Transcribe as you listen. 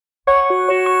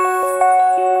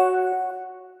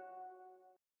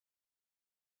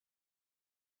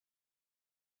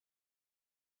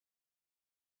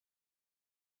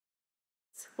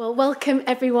Well, welcome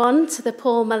everyone to the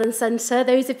Paul Mellon Centre,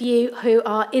 those of you who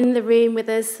are in the room with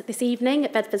us this evening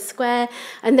at Bedford Square,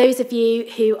 and those of you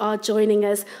who are joining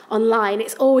us online.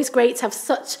 It's always great to have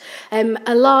such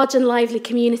a large and lively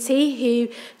community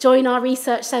who join our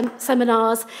research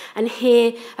seminars and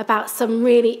hear about some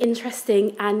really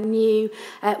interesting and new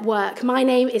work. My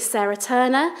name is Sarah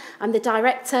Turner. I'm the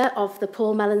director of the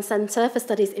Paul Mellon Centre for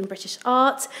Studies in British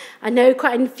Art. I know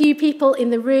quite a few people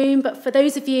in the room, but for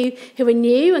those of you who are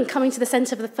new and coming to the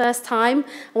centre for the first time,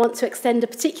 I want to extend a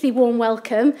particularly warm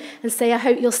welcome and say I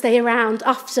hope you'll stay around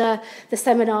after the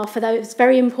seminar for those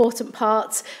very important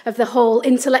parts of the whole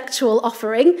intellectual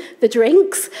offering, the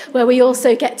drinks, where we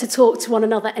also get to talk to one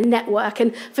another and network.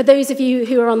 And for those of you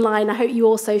who are online, I hope you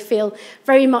also feel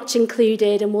very much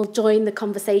included and will join the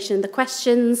conversation, the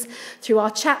questions through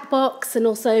our chat box, and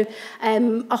also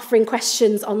offering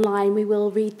questions online. We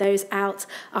will read those out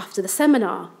after the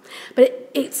seminar. But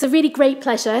it's a really great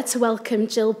pleasure to welcome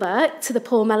Jill Burke to the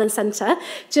Paul Mellon Centre.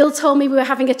 Jill told me we were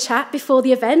having a chat before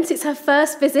the event. It's her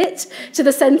first visit to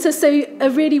the centre, so a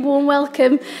really warm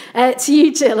welcome to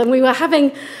you, Jill. And we were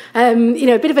having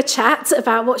a bit of a chat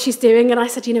about what she's doing, and I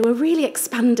said, we're really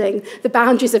expanding the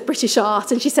boundaries of British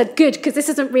art. And she said, good, because this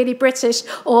isn't really British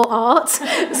or art.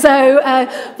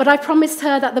 But I promised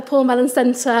her that the Paul Mellon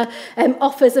Centre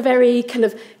offers a very kind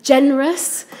of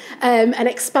generous and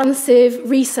expansive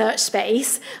research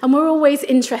space, and we're always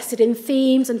interested in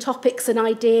themes and topics and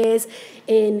ideas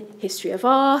in history of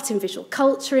art, in visual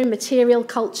culture, in material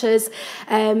cultures,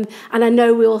 and I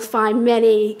know we will find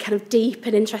many kind of deep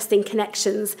and interesting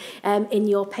connections in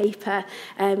your paper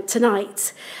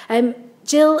tonight.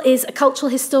 Jill is a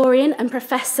cultural historian and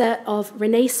professor of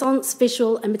Renaissance,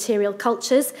 visual and material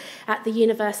cultures at the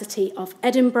University of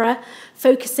Edinburgh,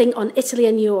 focusing on Italy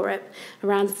and Europe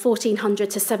around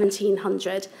 1400 to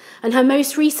 1700. And her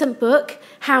most recent book,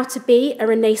 How to Be a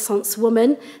Renaissance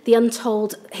Woman, The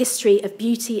Untold History of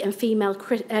Beauty and Female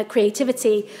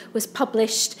Creativity, was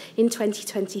published in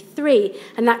 2023,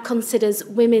 and that considers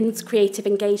women's creative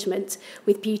engagement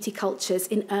with beauty cultures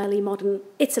in early modern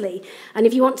Italy. And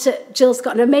if you want to, Jill's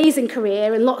got an amazing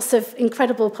career and lots of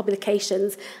incredible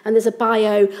publications, and there's a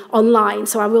bio online,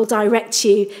 so I will direct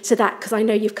you to that because I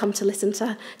know you've come to listen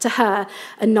to her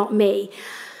and not me.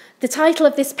 The title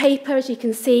of this paper, as you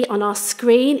can see on our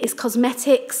screen, is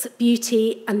Cosmetics,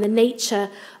 Beauty and the Nature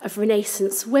of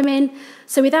Renaissance Women.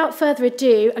 So without further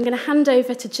ado, I'm going to hand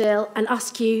over to Jill and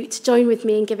ask you to join with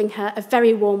me in giving her a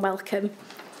very warm welcome.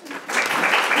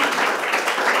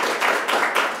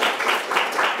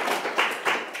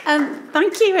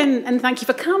 Thank you, and thank you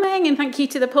for coming, and thank you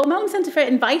to the Paul Mellon Centre for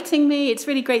inviting me. It's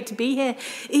really great to be here,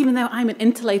 even though I'm an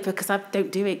interloper because I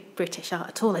don't do British art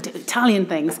at all. I do Italian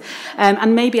things.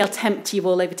 And maybe I'll tempt you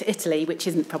all over to Italy, which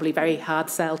isn't probably very hard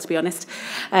sell, to be honest.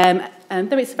 Though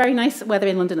it's very nice weather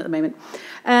in London at the moment.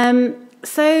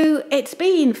 So it's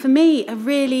been, for me, a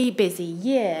really busy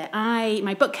year.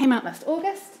 My book came out last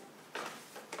August.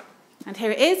 And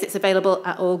here it is. It's available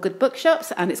at all good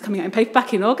bookshops, and it's coming out in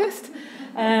paperback in August.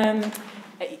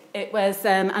 It was,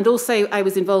 and also I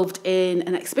was involved in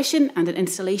an exhibition and an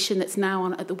installation that's now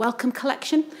on at the Welcome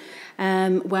Collection,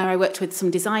 where I worked with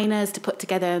some designers to put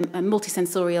together a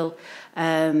multisensorial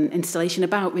installation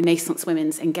about Renaissance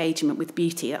women's engagement with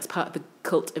beauty. That's part of the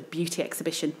Cult of Beauty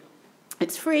exhibition.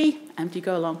 It's free, and you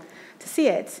go along to see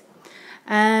it.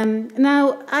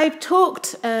 Now, I've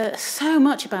talked so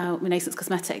much about Renaissance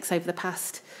cosmetics over the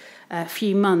past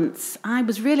few months. I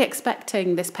was really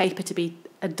expecting this paper to be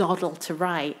a doddle to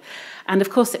write, and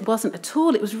of course it wasn't at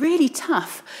all. It was really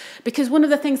tough because one of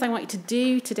the things I wanted to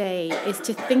do today is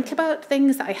to think about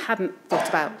things that I hadn't thought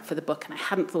about for the book and I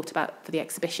hadn't thought about for the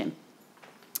exhibition.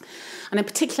 And in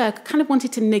particular, I kind of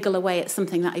wanted to niggle away at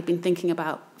something that I've been thinking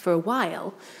about for a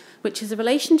while, which is a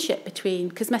relationship between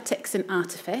cosmetics and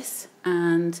artifice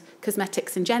and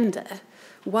cosmetics and gender.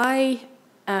 Why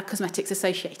are cosmetics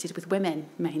associated with women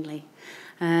mainly?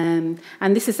 And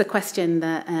this is the question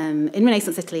that in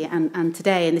Renaissance Italy and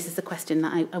today, and this is the question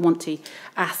that I want to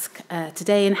ask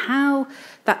today, and how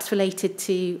that's related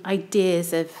to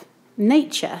ideas of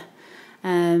nature.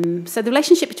 So the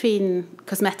relationship between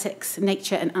cosmetics,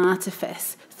 nature and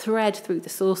artifice thread through the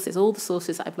sources, all the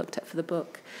sources that I've looked at for the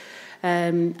book.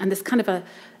 And there's kind of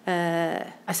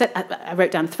I wrote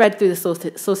down thread through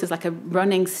the sources like a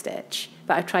running stitch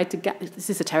that I've tried to get. This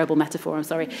is a terrible metaphor, I'm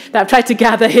sorry. That I've tried to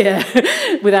gather here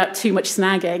without too much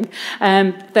snagging.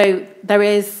 Though there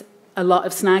is a lot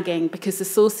of snagging because the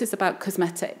sources about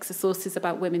cosmetics, the sources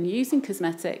about women using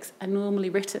cosmetics are normally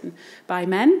written by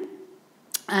men.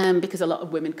 because a lot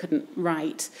of women couldn't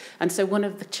write. And so one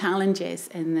of the challenges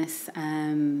in this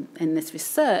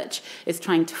research is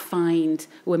trying to find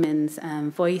women's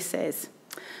voices.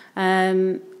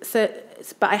 But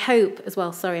I hope as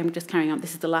well, sorry, I'm just carrying on,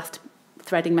 this is the last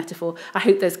threading metaphor, I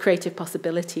hope there's creative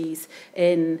possibilities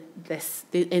in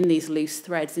these loose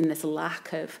threads, in this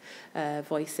lack of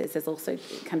voices. There's also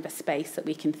kind of a space that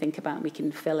we can think about and we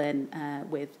can fill in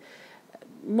with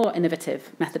more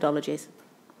innovative methodologies.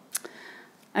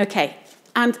 Okay,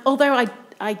 and although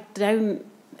I don't,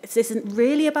 this isn't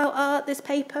really about art, this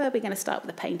paper, we're going to start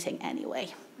with a painting anyway.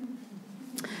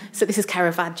 So this is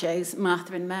Caravaggio's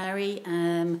Martha and Mary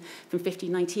from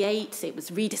 1598. It was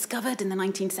rediscovered in the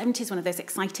 1970s, one of those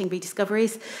exciting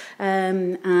rediscoveries,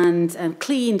 and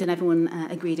cleaned, and everyone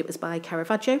agreed it was by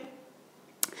Caravaggio.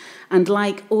 And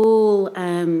like all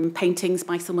paintings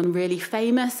by someone really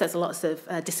famous, there's lots of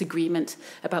disagreement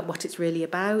about what it's really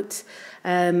about.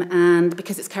 And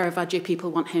because it's Caravaggio,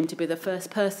 people want him to be the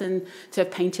first person to have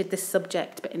painted this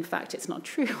subject, but in fact it's not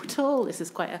true at all. This is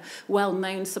quite a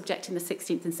well-known subject in the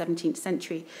 16th and 17th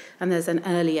century, and there's an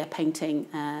earlier painting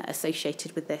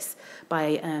associated with this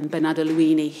by Bernardo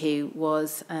Luini, who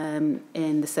was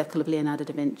in the circle of Leonardo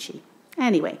da Vinci.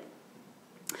 Anyway,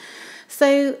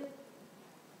 so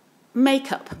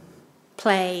makeup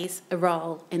plays a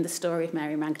role in the story of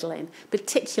Mary Magdalene,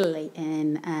 particularly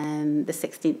in the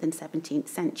 16th and 17th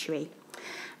century.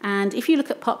 And if you look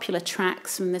at popular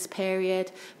tracts from this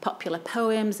period, popular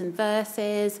poems and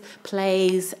verses,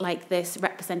 plays like this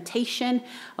representation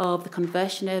of the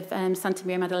conversion of Santa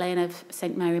Maria Maddalena, of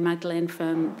St. Mary Magdalene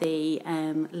from the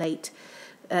late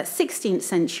 16th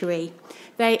century,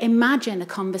 they imagine a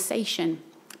conversation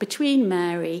between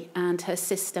Mary and her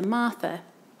sister Martha.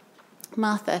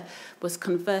 Martha was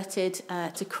converted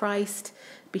to Christ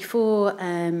before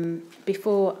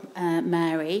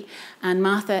Mary, and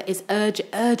Martha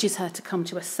urges her to come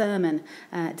to a sermon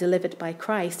delivered by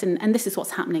Christ, and this is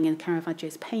what's happening in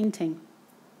Caravaggio's painting.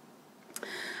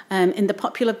 In the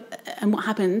popular, and what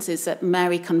happens is that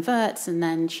Mary converts, and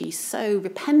then she's so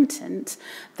repentant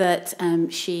that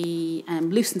she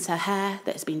loosens her hair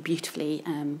that has been beautifully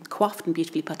coiffed and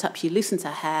beautifully put up. She loosens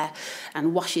her hair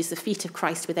and washes the feet of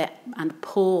Christ with it and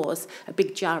pours a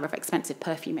big jar of expensive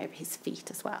perfume over his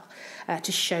feet as well,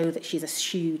 to show that she's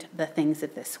eschewed the things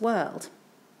of this world.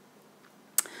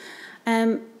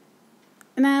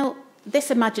 Now,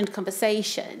 this imagined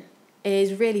conversation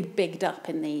is really bigged up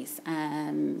in these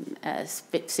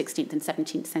 16th and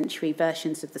 17th century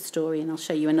versions of the story, and I'll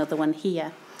show you another one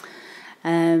here.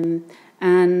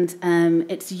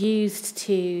 It's used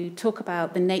to talk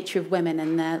about the nature of women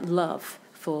and their love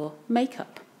for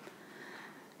makeup.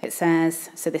 It says,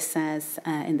 so this says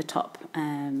in the top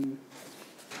in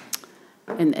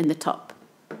the top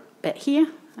bit here,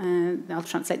 I'll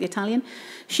translate the Italian.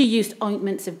 She used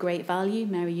ointments of great value.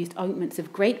 Mary used ointments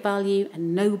of great value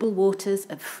and noble waters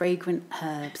of fragrant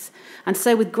herbs. And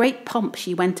so with great pomp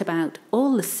she went about,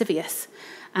 all lascivious.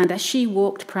 And as she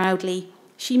walked proudly,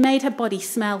 she made her body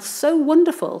smell so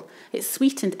wonderful, it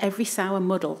sweetened every sour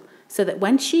muddle, so that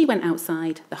when she went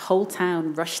outside, the whole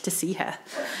town rushed to see her.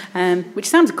 Which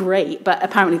sounds great, but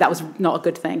apparently that was not a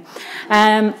good thing.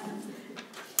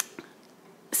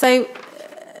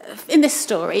 In this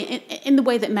story, in the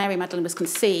way that Mary Magdalene was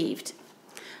conceived,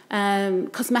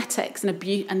 cosmetics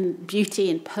and beauty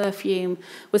and perfume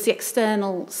was the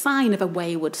external sign of a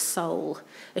wayward soul,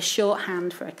 a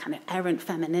shorthand for a kind of errant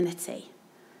femininity.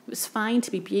 It was fine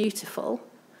to be beautiful,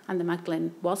 and the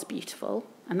Magdalene was beautiful,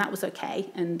 and that was okay,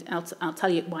 and I'll tell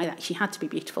you why that she had to be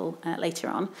beautiful later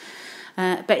on.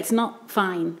 But it's not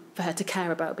fine for her to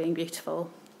care about being beautiful.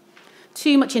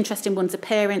 Too much interest in one's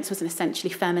appearance was an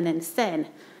essentially feminine sin.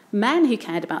 Men who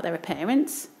cared about their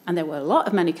appearance, and there were a lot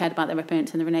of men who cared about their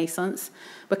appearance in the Renaissance,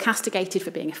 were castigated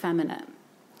for being effeminate,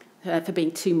 for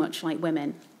being too much like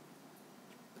women.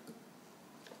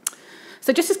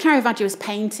 So just as Caravaggio was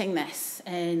painting this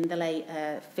in the late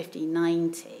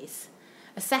 1590s,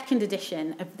 a second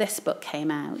edition of this book came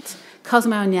out,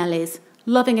 Cosmo Agnelli's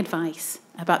Loving Advice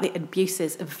about the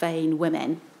Abuses of Vain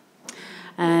Women.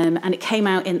 And it came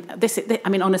out in this. I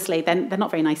mean, honestly, they're not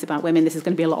very nice about women. This is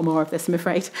going to be a lot more of this, I'm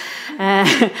afraid.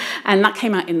 And that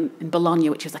came out in Bologna,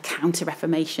 which was a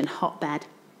counter-Reformation hotbed.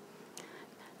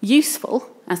 Useful,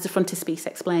 as the frontispiece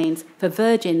explains, for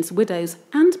virgins, widows,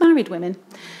 and married women.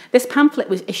 This pamphlet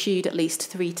was issued at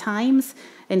least 3 times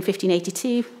in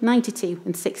 1582, 92,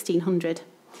 and 1600.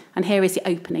 And here is the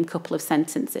opening couple of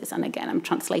sentences. And again, I'm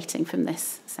translating from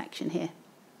this section here.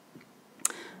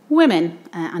 Women,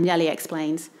 Agnelli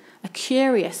explains, are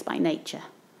curious by nature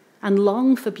and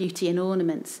long for beauty and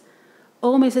ornaments,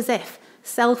 almost as if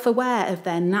self-aware of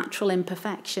their natural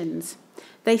imperfections.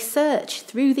 They search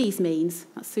through these means,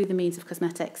 that's through the means of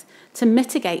cosmetics, to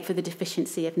mitigate for the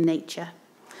deficiency of nature,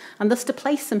 and thus to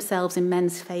place themselves in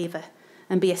men's favour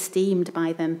and be esteemed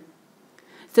by them.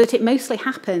 So that it mostly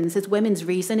happens as women's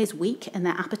reason is weak and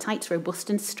their appetites robust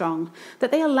and strong,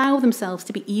 that they allow themselves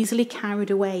to be easily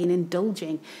carried away in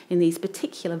indulging in these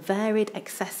particular varied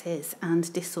excesses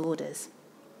and disorders.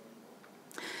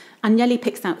 Agnelli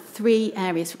picks out 3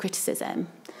 areas for criticism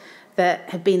that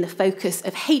have been the focus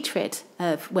of hatred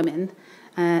of women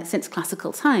since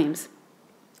classical times.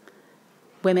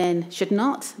 Women should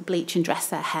not bleach and dress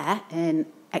their hair in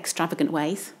extravagant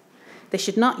ways. They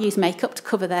should not use makeup to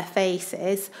cover their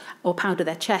faces or powder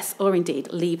their chests, or indeed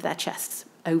leave their chests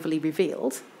overly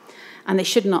revealed. And they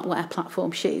should not wear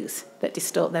platform shoes that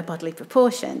distort their bodily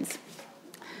proportions.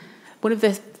 One of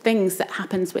the things that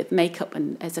happens with makeup,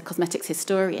 and as a cosmetics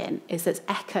historian, is that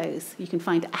you can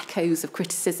find echoes of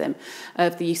criticism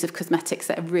of the use of cosmetics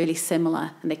that are really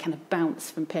similar, and they kind of bounce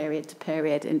from period to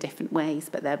period in different ways,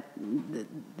 but the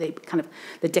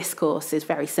discourse is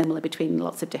very similar between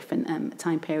lots of different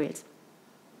time periods.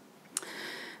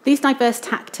 These diverse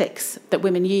tactics that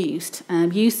women used,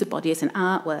 use the body as an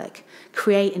artwork,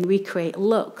 create and recreate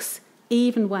looks,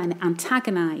 even when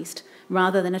antagonised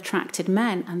rather than attracted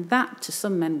men, and that to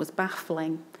some men was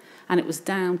baffling, and it was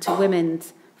down to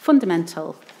women's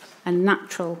fundamental and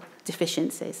natural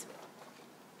deficiencies.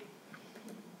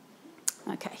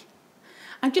 Okay.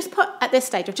 I've just put a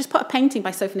painting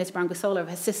by Sophonisba Anguissola of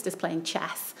her sisters playing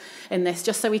chess in this,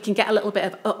 just so we can get a little bit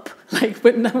of up. Like,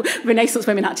 Renaissance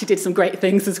women actually did some great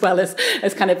things, as well as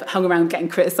kind of hung around getting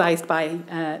criticised by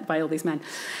all these men.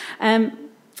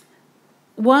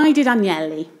 Why did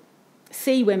Agnelli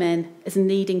see women as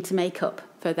needing to make up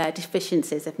for their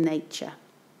deficiencies of nature?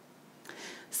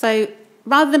 So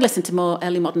rather than listen to more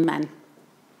early modern men's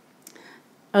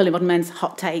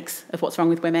hot takes of what's wrong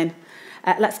with women,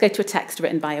 let's go to a text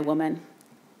written by a woman.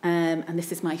 And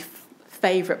this is my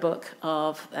favourite book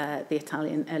of the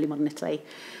Italian, early modern Italy.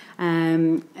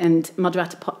 And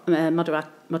Modesta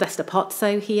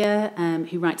Pozzo here,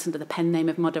 who writes under the pen name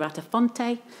of Moderata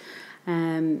Fonte,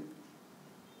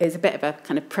 is a bit of a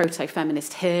kind of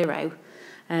proto-feminist hero.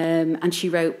 And she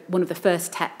wrote one of the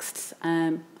first texts,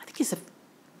 I think it's,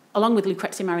 along with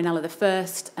Lucrezia Marinella, the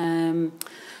first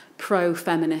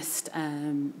pro-feminist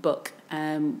book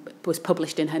was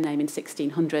published in her name in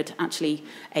 1600, actually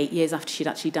 8 years after she'd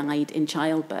actually died in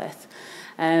childbirth.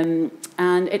 And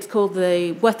it's called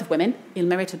The Worth of Women, Il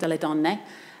Merito delle Donne,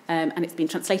 and it's been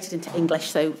translated into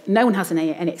English, so no one has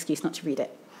any excuse not to read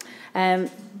it. The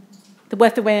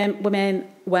Worth of Women,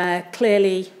 where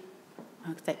clearly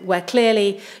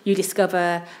you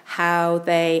discover how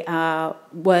they are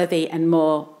worthy and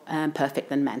more perfect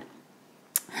than men.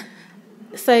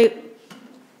 So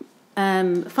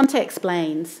Fonte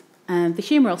explains the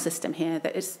humoral system here,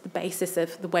 that is the basis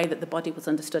of the way that the body was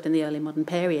understood in the early modern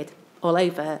period, all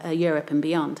over Europe and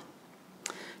beyond.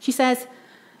 She says,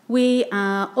 we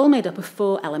are all made up of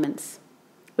 4 elements,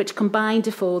 which combine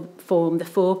to form the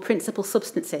 4 principal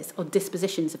substances or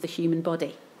dispositions of the human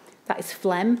body. That is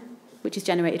phlegm, which is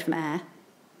generated from air,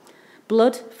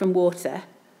 blood from water,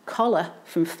 choler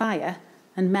from fire,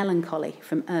 and melancholy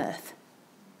from earth.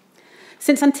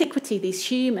 Since antiquity, these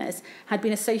humours had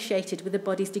been associated with the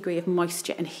body's degree of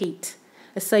moisture and heat,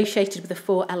 associated with the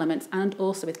 4 elements and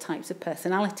also with types of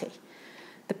personality.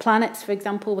 The planets, for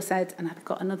example, were said, and I've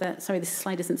got another, sorry, this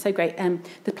slide isn't so great,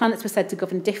 the planets were said to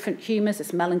govern different humours,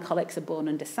 as melancholics are born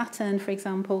under Saturn, for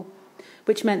example,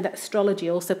 which meant that astrology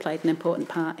also played an important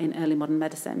part in early modern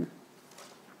medicine.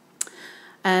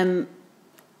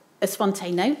 As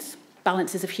Fonte notes,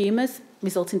 balances of humours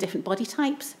result in different body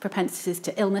types, propensities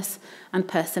to illness, and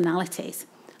personalities.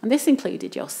 And this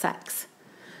included your sex.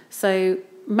 So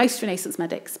most Renaissance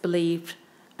medics believed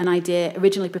an idea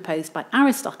originally proposed by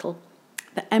Aristotle,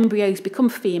 that embryos become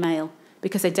female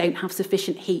because they don't have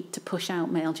sufficient heat to push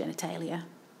out male genitalia.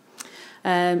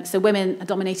 So women are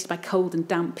dominated by cold and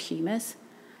damp humours,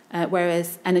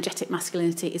 whereas energetic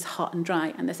masculinity is hot and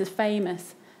dry. And there's a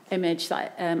famous image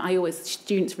that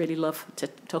students really love to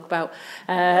talk about,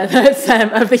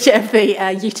 of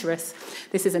the uterus.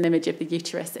 This is an image of the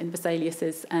uterus in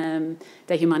Vesalius's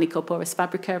De Humani Corporis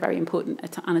Fabrica, a very important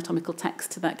anatomical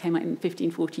text that came out in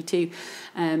 1542.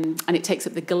 And it takes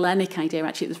up the Galenic idea,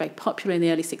 actually, it was very popular in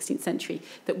the early 16th century,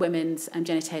 that women's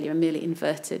genitalia are merely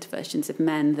inverted versions of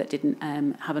men that didn't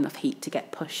have enough heat to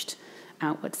get pushed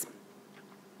outwards.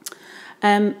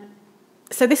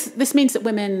 So this means that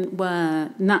women were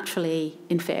naturally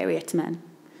inferior to men.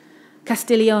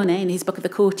 Castiglione, in his book of The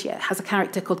Courtier, has a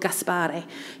character called Gaspare,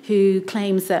 who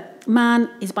claims that man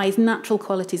is by his natural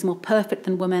qualities more perfect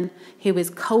than woman, who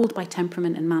is cold by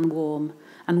temperament and man warm,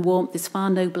 and warmth is far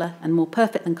nobler and more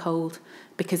perfect than cold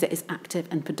because it is active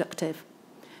and productive.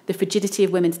 The frigidity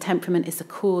of women's temperament is the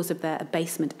cause of their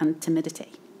abasement and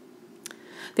timidity.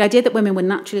 The idea that women were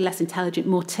naturally less intelligent,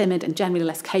 more timid, and generally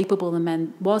less capable than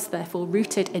men was therefore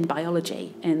rooted in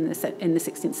biology in the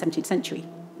 16th, 17th century.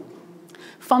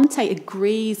 Fonte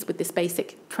agrees with this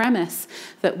basic premise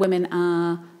that women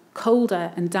are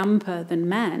colder and damper than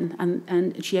men,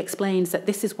 and she explains that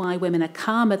this is why women are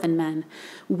calmer than men,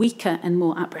 weaker and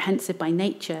more apprehensive by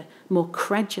nature, more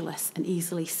credulous and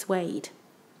easily swayed.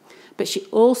 But she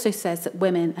also says that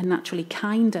women are naturally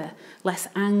kinder, less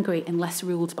angry and less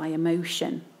ruled by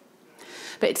emotion.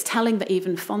 But it's telling that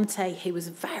even Fonte, who was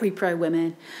very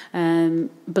pro-women,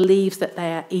 believes that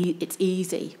it's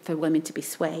easy for women to be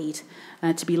swayed,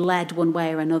 to be led one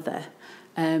way or another,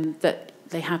 that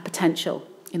they have potential,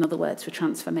 in other words, for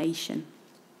transformation.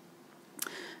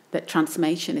 That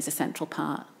transformation is a central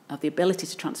part of the ability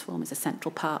to transform is a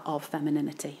central part of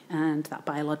femininity and that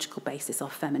biological basis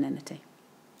of femininity.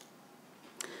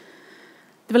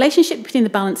 The relationship between the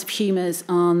balance of humours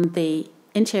on the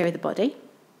interior of the body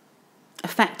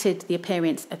affected the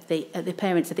appearance of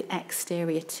the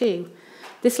exterior too.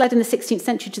 This led in the 16th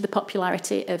century to the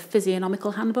popularity of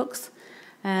physiognomical handbooks,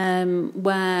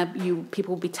 where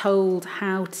people would be told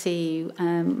how to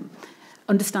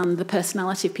understand the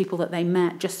personality of people that they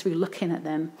met just through looking at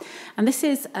them. And this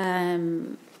is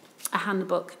a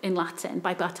handbook in Latin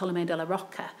by Bartolomeo della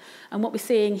Rocca. And what we're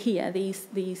seeing here,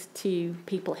 these two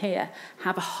people here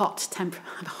have a hot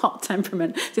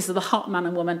temperament. This is the hot man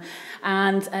and woman.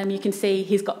 And you can see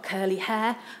he's got curly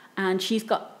hair and she's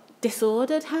got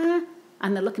disordered hair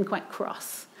and they're looking quite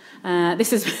cross.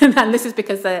 This is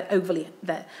because they're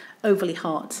overly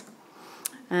hot,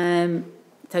 so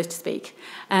to speak.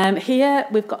 Here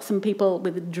we've got some people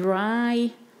with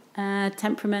dry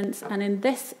temperaments, and in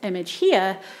this image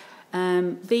here,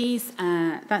 this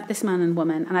man and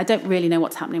woman, and I don't really know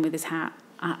what's happening with his hat.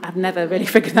 I've never really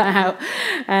figured that out.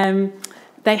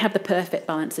 They have the perfect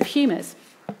balance of humours.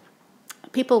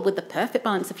 People with the perfect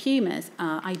balance of humours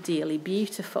are ideally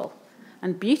beautiful.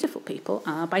 And beautiful people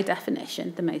are, by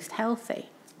definition, the most healthy.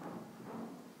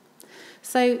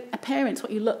 So appearance,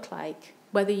 what you look like,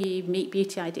 whether you meet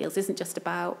beauty ideals, isn't just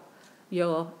about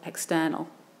your external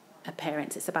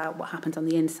appearance. It's about what happens on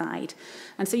the inside.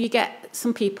 And so you get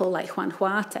some people like Juan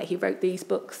Huarte, who wrote these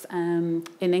books in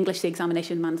English, The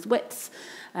Examination of Man's Wits,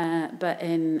 but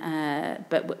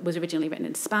was originally written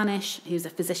in Spanish. He was a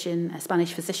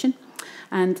Spanish physician,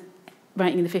 and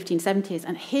writing in the 1570s,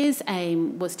 and his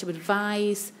aim was to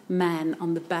advise men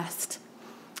on the best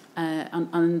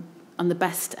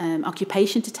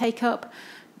occupation to take up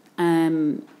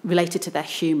related to their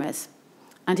humours.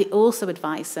 And he also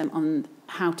advised them on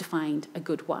how to find a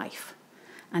good wife.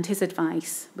 And his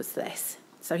advice was this.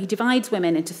 So he divides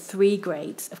women into 3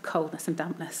 grades of coldness and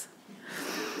dampness.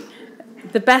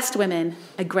 The best women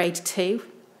are grade 2,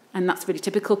 and that's really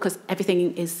typical because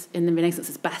everything is in the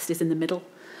Renaissance's best is in the middle.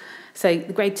 So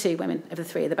the grade 2 women of the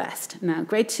 3 are the best. Now,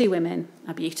 grade 2 women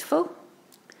are beautiful,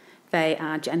 they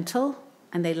are gentle,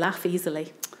 and they laugh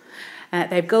easily.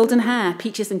 They have golden hair,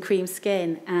 peaches and cream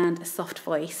skin, and a soft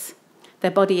voice.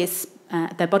 Their body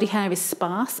hair is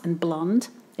sparse and blonde.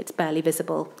 It's barely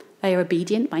visible. They are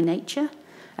obedient by nature,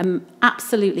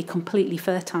 absolutely, completely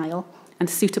fertile, and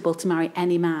suitable to marry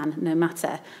any man, no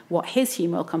matter what his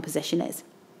humoral composition is.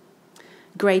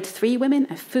 Grade 3 women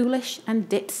are foolish and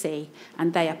ditzy,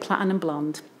 and they are platinum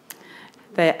blonde.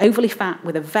 They're overly fat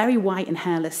with a very white and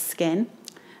hairless skin,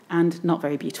 and not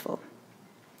very beautiful.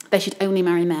 They should only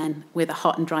marry men with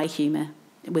hot and dry humours.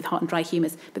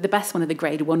 But the best one are the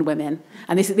grade 1 women,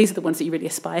 and these are the ones that you really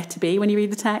aspire to be when you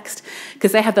read the text,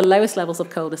 because they have the lowest levels of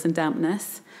coldness and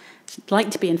dampness,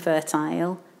 like to be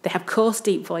infertile. They have coarse,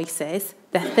 deep voices.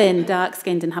 They're thin,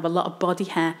 dark-skinned, and have a lot of body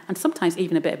hair, and sometimes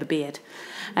even a bit of a beard.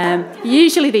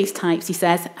 Usually these types, he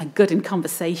says, are good in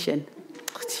conversation.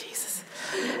 Oh, Jesus.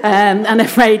 And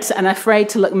afraid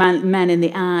to look men in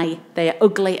the eye. They are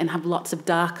ugly and have lots of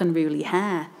dark, unruly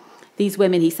hair. These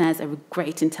women, he says, are of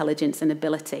great intelligence and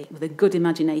ability, with a good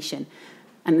imagination.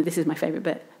 And this is my favourite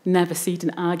bit, never cede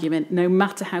an argument, no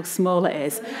matter how small it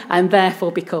is, and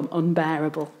therefore become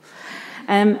unbearable.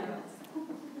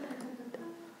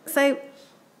 So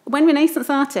when Renaissance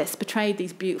artists portrayed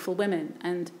these beautiful women,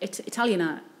 and Italian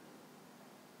art,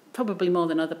 probably more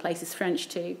than other places, French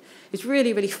too, is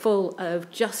really, really full of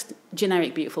just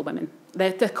generic beautiful women.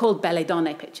 They're called belle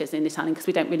donne pictures in Italian because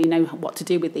we don't really know what to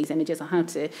do with these images or how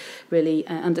to really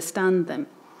understand them.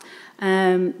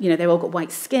 They've all got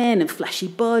white skin and fleshy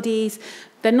bodies.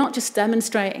 They're not just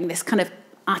demonstrating this kind of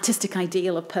artistic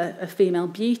ideal of female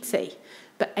beauty,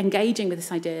 but engaging with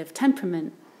this idea of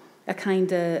temperament, a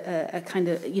kind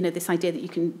of this idea that you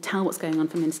can tell what's going on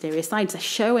from interior sides. They're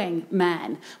showing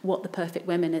men what the perfect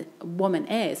woman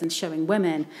is, and showing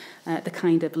women the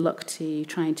kind of look to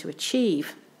trying to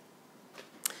achieve.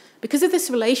 Because of this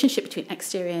relationship between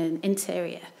exterior and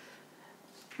interior,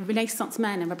 Renaissance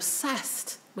men are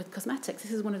obsessed with cosmetics.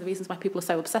 This is one of the reasons why people are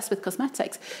so obsessed with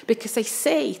cosmetics, because they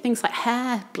see things like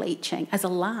hair bleaching as a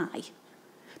lie,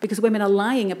 because women are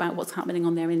lying about what's happening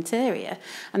on their interior,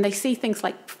 and they see things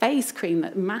like face cream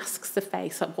that masks the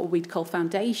face, like what we'd call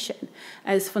foundation,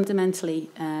 as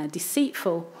fundamentally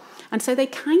deceitful. And so they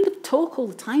kind of talk all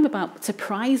the time about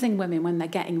surprising women when they're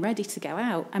getting ready to go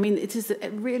out. I mean, it is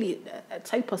really a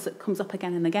topos that comes up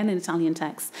again and again in Italian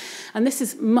texts. And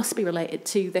this must be related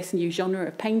to this new genre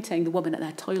of painting, the woman at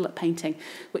their toilet painting,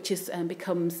 which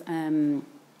comes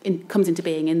into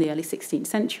being in the early 16th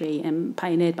century and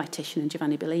pioneered by Titian and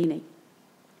Giovanni Bellini.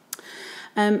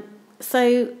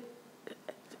 So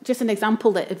just an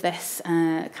example of this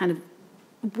kind of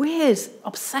weird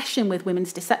obsession with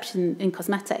women's deception in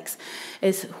cosmetics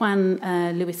is Juan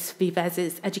Luis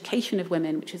Vives's Education of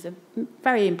Women, which is a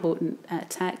very important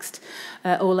text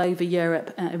all over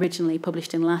Europe, originally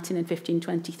published in Latin in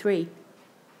 1523.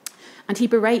 And he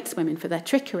berates women for their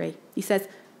trickery. He says,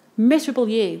 "Miserable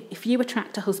you if you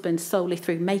attract a husband solely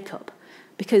through makeup,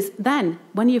 because then,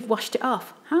 when you've washed it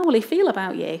off, how will he feel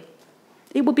about you?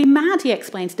 It would be mad," he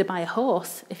explains, "to buy a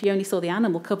horse if you only saw the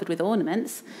animal covered with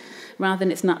ornaments rather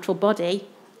than its natural body.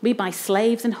 We buy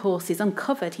slaves and horses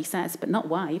uncovered," he says, "but not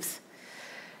wives."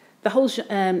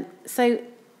 So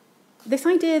this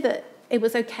idea that it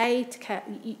was okay to care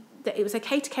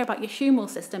about your humoral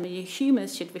system, and your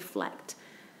humours should reflect,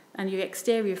 and your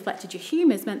exterior reflected your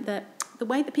humours, meant that the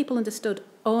way that people understood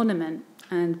ornament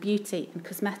and beauty and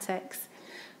cosmetics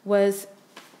was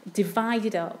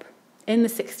divided up in the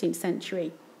 16th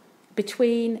century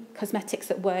between cosmetics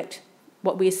that worked,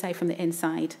 what we say, from the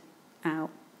inside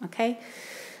out, okay?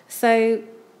 So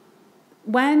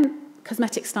when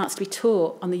cosmetics starts to be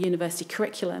taught on the university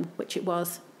curriculum, which it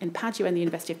was in Padua, in the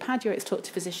University of Padua, it's taught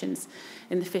to physicians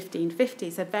in the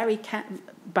 1550s. They're very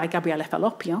by Gabriele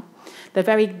Falloppio. They're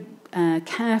very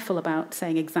careful about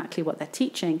saying exactly what they're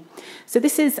teaching. So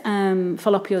this is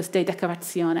Falloppio's De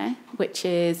Decorazione, which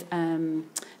is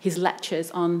his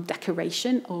lectures on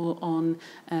decoration, or on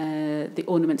the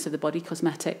ornaments of the body,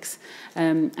 cosmetics.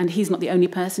 And he's not the only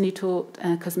person who taught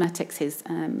cosmetics. His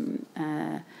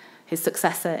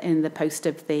successor in the post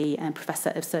of the professor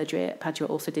of surgery at Padua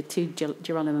also did too,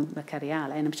 Girolamo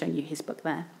Mercuriale, and I'm showing you his book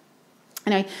there.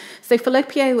 Anyway, so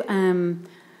Falloppio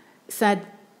said,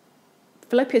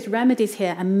 Falloppio's remedies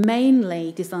here are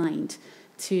mainly designed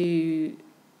to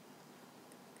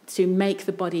make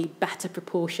the body better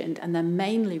proportioned, and they're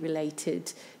mainly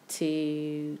related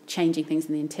to changing things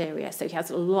in the interior. So he has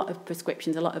a lot of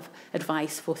prescriptions, a lot of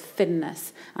advice for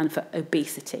thinness and for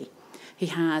obesity. He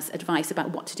has advice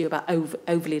about what to do about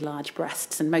overly large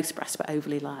breasts, and most breasts were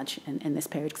overly large in this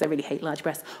period because I really hate large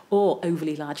breasts, or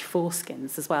overly large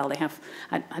foreskins as well. They have.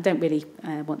 I don't really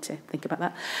want to think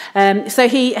about that. So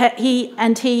he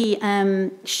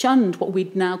shunned what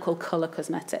we'd now call colour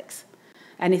cosmetics,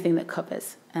 anything that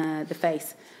covers the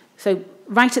face. So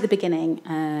right at the beginning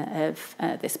of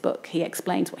this book, he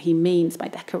explains what he means by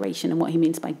decoration and what he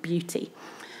means by beauty.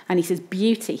 And he says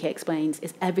beauty, he explains,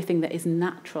 is everything that is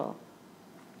natural.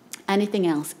 Anything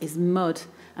else is mud,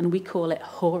 and we call it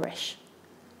whorish.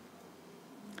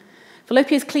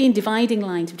 Falloppio's clean dividing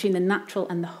lines between the natural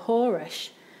and the whorish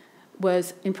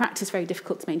was, in practice, very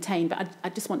difficult to maintain. But I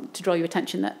just want to draw your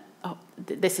attention that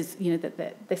this is,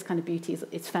 that this kind of beauty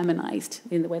is feminized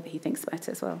in the way that he thinks about it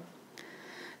as well.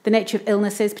 The nature of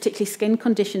illnesses, particularly skin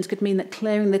conditions, could mean that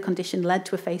clearing the condition led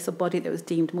to a face or body that was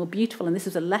deemed more beautiful. And this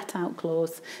was a let-out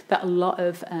clause that a lot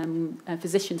of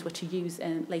physicians were to use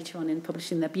later on in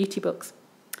publishing their beauty books.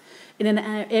 In an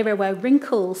era where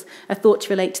wrinkles are thought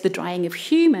to relate to the drying of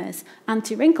humours,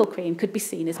 anti-wrinkle cream could be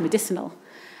seen as medicinal.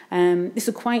 This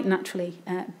would quite naturally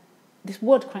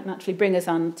bring us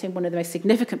on to one of the most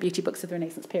significant beauty books of the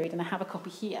Renaissance period. And I have a copy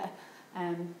here.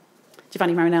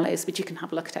 Giovanni Marinello's, which you can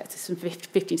have a look at. It's from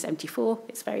 1574.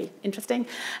 It's very interesting.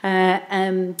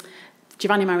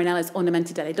 Giovanni Marinello's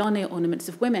Ornamenti delle Donne, Ornaments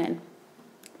of Women.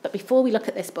 But before we look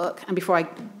at this book, and before I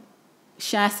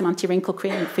share some anti-wrinkle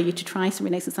cream for you to try, some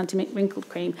Renaissance anti-wrinkle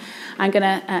cream,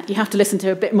 you have to listen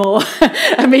to a bit more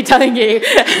of me telling you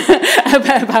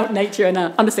about nature, and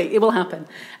honestly, it will happen.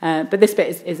 But this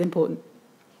bit is important.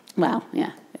 Well,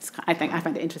 yeah, I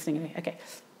find it interesting anyway. Okay.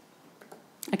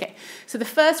 Okay, so the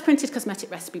first printed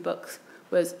cosmetic recipe book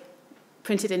was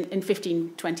printed in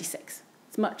 1526.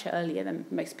 It's much earlier than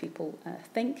most people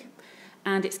think,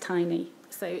 and it's tiny.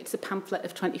 So it's a pamphlet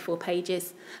of 24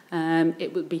 pages.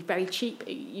 It would be very cheap.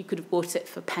 You could have bought it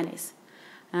for pennies.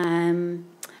 And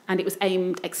it was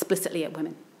aimed explicitly at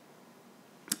women.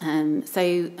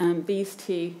 These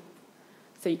two,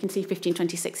 so you can see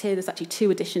 1526 here. There's actually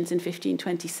two editions in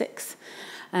 1526.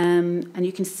 And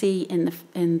you can see in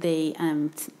the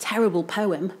terrible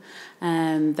poem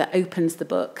that opens the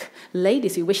book,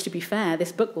 "Ladies who wish to be fair,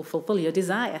 this book will fulfill your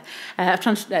desire." I've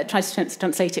tried to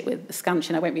translate it with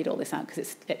scansion. I won't read all this out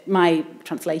because my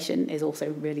translation is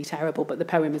also really terrible, but the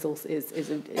poem is also it's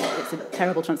a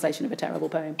terrible translation of a terrible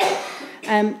poem.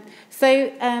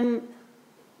 So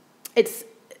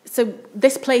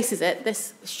this places it,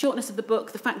 this shortness of the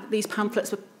book, the fact that these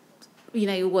pamphlets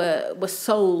were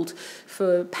sold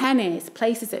for pennies,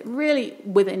 places it really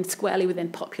squarely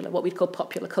within what we'd call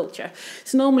popular culture.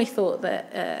 It's normally thought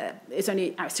that it's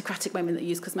only aristocratic women that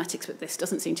use cosmetics, but this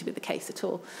doesn't seem to be the case at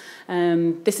all.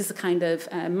 This is the kind of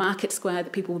market square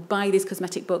that people would buy these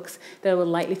cosmetic books. They were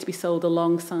likely to be sold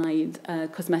alongside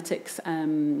cosmetics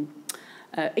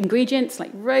ingredients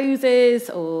like roses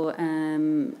or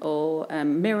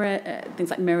things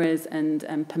like mirrors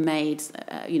and pomades,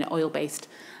 oil-based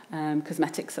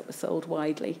cosmetics that were sold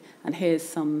widely. And here's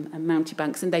some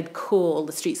mountebanks, and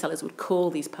the street sellers would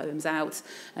call these poems out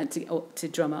to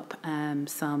drum up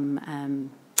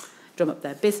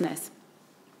their business.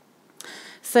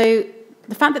 So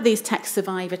the fact that these texts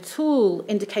survive at all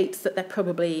indicates that they're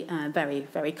probably very,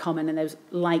 very common, and there's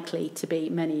likely to be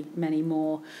many, many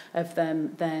more of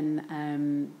them than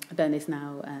is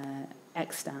now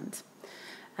extant.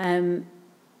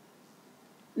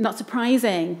 Not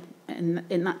surprising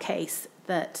in that case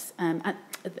that,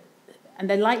 and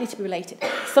they're likely to be related.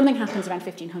 Something happens around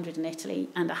 1500 in Italy,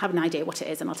 and I have an idea what it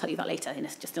is, and I'll tell you that later in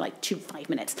just like 5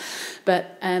 minutes.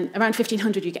 But around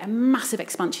 1500, you get a massive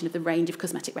expansion of the range of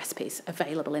cosmetic recipes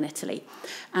available in Italy.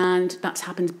 And that's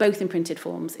happened both in printed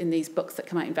forms, in these books that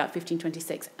come out in about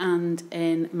 1526, and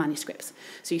in manuscripts.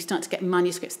 So you start to get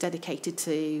manuscripts dedicated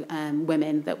to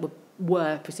women that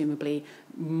were presumably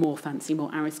more fancy, more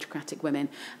aristocratic women.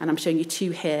 And I'm showing you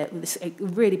two here. This a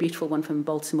really beautiful one from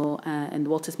Baltimore in the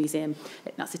Walters Museum.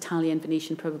 That's Italian,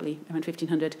 Venetian, probably around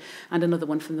 1500. And another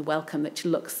one from the Welcome, which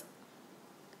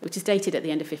is dated at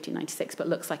the end of 1596, but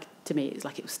looks like, to me, it's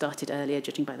like it was started earlier,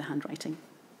 judging by the handwriting.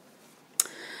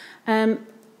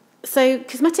 So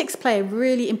cosmetics play a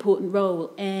really important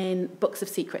role in books of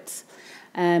secrets.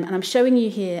 And I'm showing you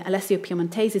here Alessio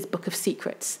Piemontese's Book of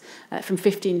Secrets from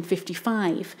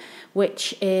 1555,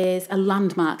 which is a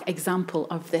landmark example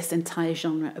of this entire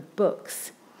genre of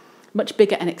books. Much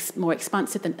bigger and more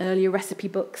expansive than earlier recipe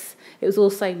books. It was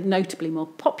also notably more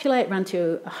popular. It ran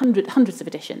to hundreds of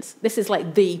editions. This is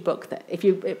like the book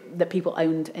that people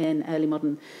owned in early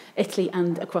modern Italy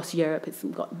and across Europe. It's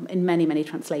got in many, many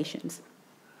translations.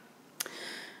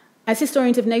 As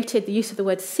historians have noted, the use of the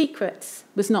word secrets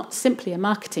was not simply a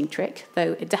marketing trick,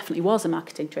 though it definitely was a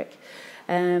marketing trick.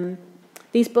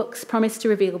 These books promised to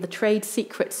reveal the trade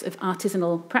secrets of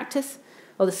artisanal practice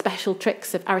or the special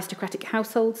tricks of aristocratic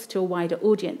households to a wider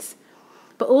audience,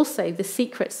 but also the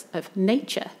secrets of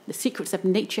nature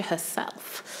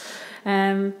herself.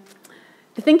 The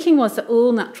thinking was that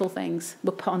all natural things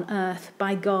were put on earth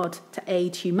by God to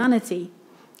aid humanity,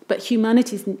 but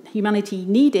humanity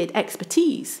needed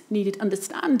expertise, needed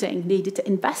understanding, needed to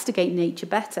investigate nature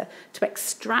better, to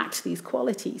extract these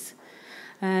qualities.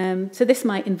 So this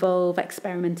might involve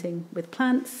experimenting with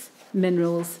plants,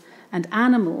 minerals, and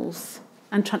animals,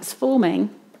 and transforming,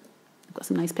 I've got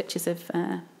some nice pictures of,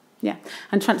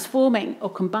 and transforming or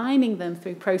combining them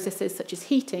through processes such as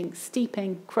heating,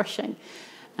 steeping, crushing,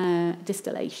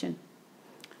 distillation.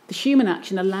 The human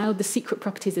action allowed the secret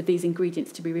properties of these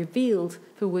ingredients to be revealed,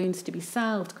 for wounds to be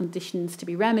salved, conditions to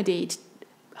be remedied,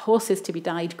 horses to be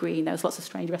dyed green. There was lots of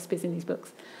strange recipes in these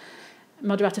books.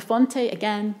 Moderato Fonte,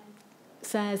 again,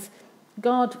 says,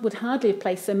 God would hardly have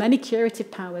placed so many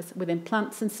curative powers within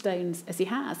plants and stones as he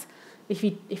has if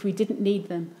we didn't need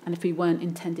them and if we weren't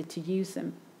intended to use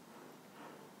them.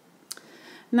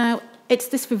 Now, it's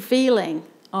this revealing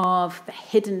of the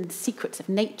hidden secrets of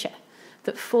nature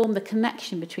that form the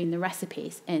connection between the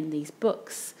recipes in these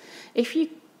books. If you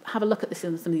have a look at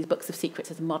some of these books of secrets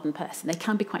as a modern person, they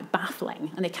can be quite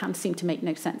baffling and they can seem to make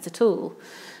no sense at all.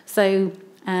 So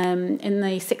in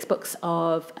the 6 books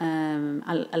of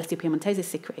Alessio Piemontese's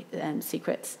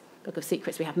secrets, Book of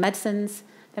Secrets, we have medicines,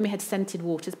 then we had scented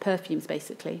waters, perfumes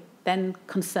basically, then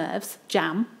conserves,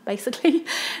 jam basically,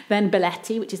 then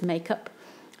belletti, which is makeup,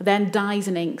 then dyes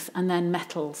and inks, and then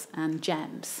metals and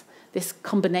gems. This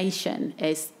combination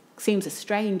seems a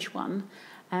strange one,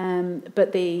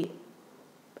 but the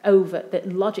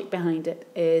logic behind it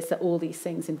is that all these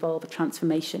things involve a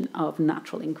transformation of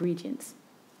natural ingredients.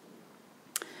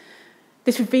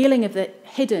 This revealing of the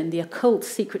hidden, the occult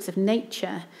secrets of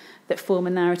nature that form a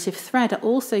narrative thread are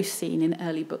also seen in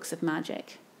early books of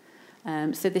magic.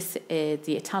 So this is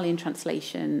the Italian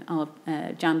translation of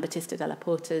Giambattista della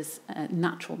Porta's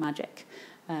Natural Magic,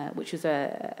 which was,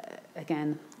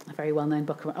 again, a very well-known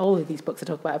book. All of these books I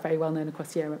talk about are very well-known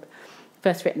across Europe.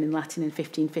 First written in Latin in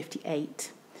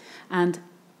 1558. And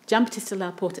Giambattista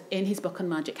della Porta, in his book on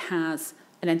magic, has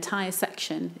an entire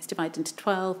section. It's divided into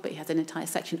 12, but he has an entire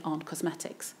section on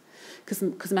cosmetics. Because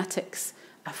cosmetics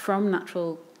are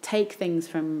take things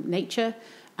from nature,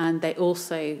 and they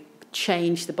also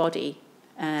change the body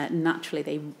naturally.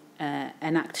 They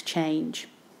enact change.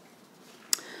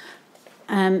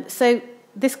 So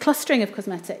this clustering of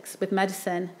cosmetics with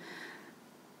medicine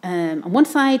on one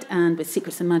side and with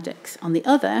secrets and magics on the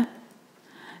other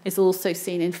is also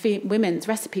seen in women's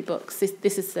recipe books.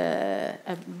 This is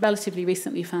a relatively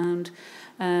recently found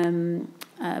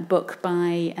book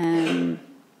by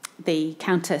the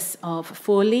Countess of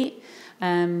Forli,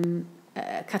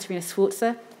 Caterina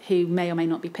Sforza, who may or may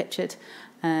not be pictured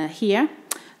here.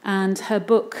 And her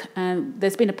book,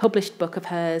 there's been a published book of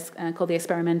hers called The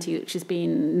Esperimenti, which has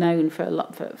been known for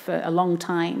a long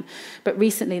time. But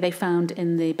recently they found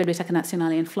in the Biblioteca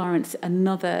Nazionale in Florence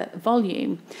another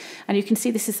volume. And you can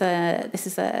see this is a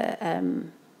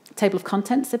table of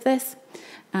contents of this.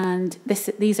 And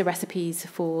these are recipes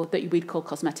that we'd call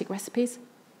cosmetic recipes.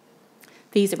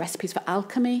 These are recipes for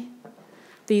alchemy.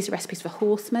 These are recipes for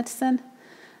horse medicine.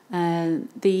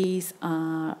 These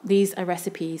are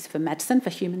recipes for medicine, for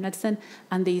human medicine,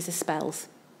 and these are spells,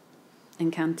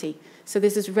 incanti. So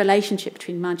there's this relationship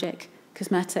between magic,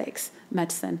 cosmetics,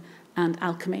 medicine, and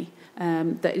alchemy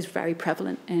that is very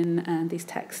prevalent in these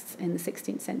texts in the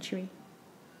 16th century.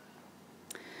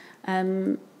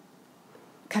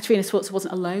 Caterina Sforza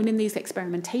wasn't alone in these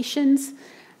experimentations.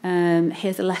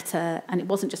 Here's a letter, and it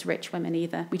wasn't just rich women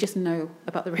either. We just know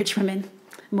about the rich women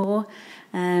more.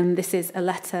 This is a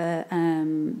letter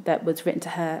that was written to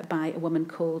her by a woman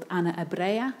called Anna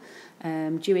Abrea,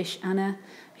 Jewish Anna,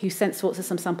 who sent Sforza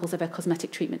some samples of her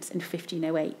cosmetic treatments in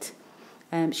 1508.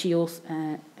 She also,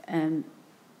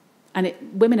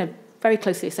 women are very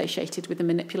closely associated with the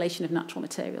manipulation of natural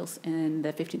materials in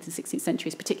the 15th and 16th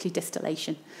centuries, particularly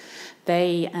distillation.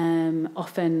 They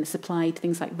often supplied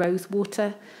things like rose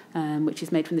water, which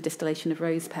is made from the distillation of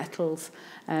rose petals,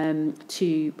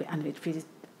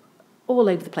 all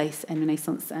over the place in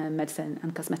Renaissance medicine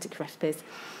and cosmetic recipes.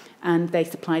 And they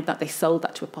sold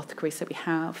that to apothecaries, so we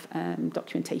have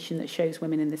documentation that shows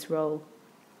women in this role.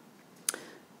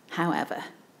 However,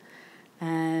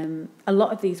 a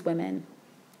lot of these women,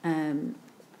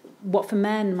 what for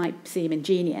men might seem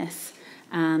ingenious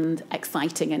and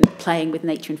exciting and playing with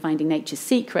nature and finding nature's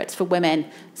secrets, for women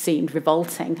seemed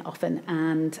revolting often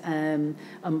and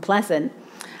unpleasant.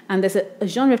 And there's a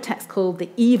genre of text called the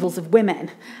evils of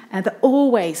women that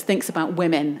always thinks about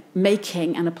women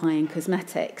making and applying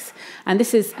cosmetics. And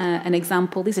this is an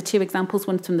example. These are two examples.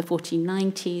 One's from the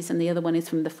 1490s and the other one is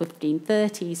from the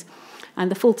 1530s.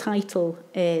 And the full title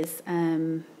is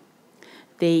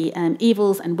The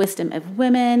Evils and Wisdom of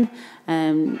Women,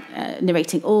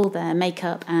 narrating all their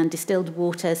makeup and distilled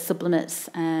waters, sublimate,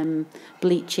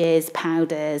 bleaches,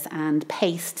 powders, and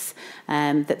pastes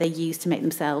that they use to make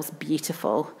themselves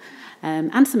beautiful.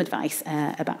 And some advice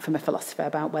from a philosopher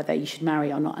about whether you should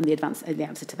marry or not, and the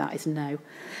answer to that is no.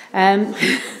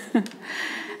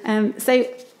 So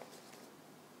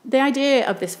the idea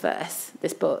of this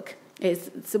book,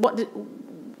 is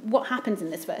what happens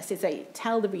in this verse is they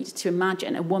tell the reader to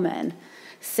imagine a woman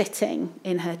sitting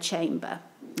in her chamber.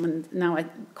 And now I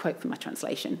quote from my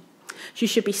translation. She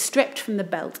should be stripped from the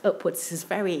belt upwards. This is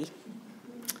very...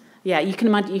 Yeah, you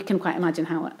can quite imagine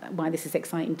why this is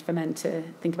exciting for men to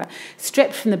think about.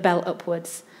 Stripped from the belt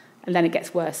upwards, and then it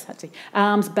gets worse, actually.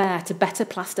 Arms bare to better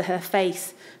plaster her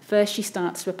face. First she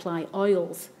starts to apply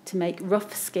oils to make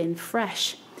rough skin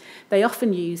fresh. They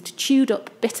often used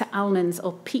chewed-up bitter almonds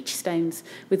or peach stones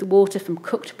with water from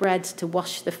cooked bread to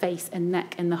wash the face and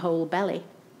neck and the whole belly.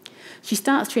 She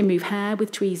starts to remove hair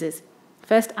with tweezers,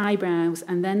 first eyebrows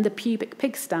and then the pubic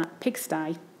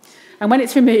pigsty. And when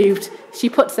it's removed, she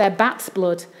puts there bat's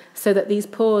blood so that these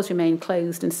pores remain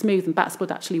closed and smooth, and bat's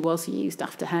blood actually was used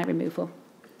after hair removal,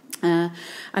 and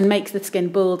makes the skin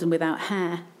bald and without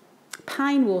hair.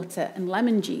 Pine water and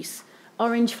lemon juice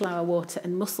orange flower water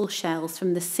and mussel shells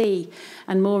from the sea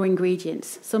and more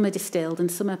ingredients. Some are distilled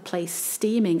and some are placed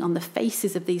steaming on the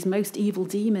faces of these most evil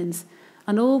demons.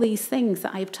 And all these things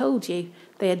that I have told you,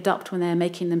 they adopt when they're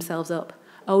making themselves up.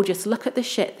 Oh, just look at the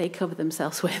shit they cover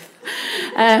themselves with.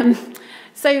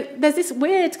 So there's this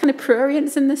weird kind of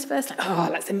prurience in this verse, like, oh,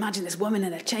 let's imagine this woman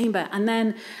in a chamber. And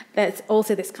then there's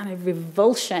also this kind of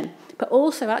revulsion. But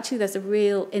also, actually, there's a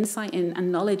real insight in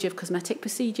and knowledge of cosmetic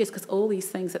procedures, because all these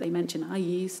things that they mention are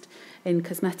used in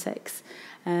cosmetics,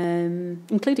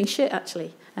 including shit,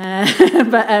 actually.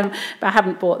 But I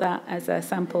haven't bought that as a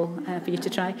sample for you to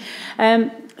try.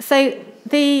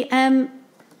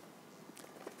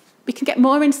 We can get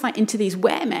more insight into these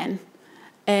women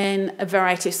in a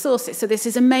variety of sources. So there's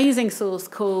this amazing source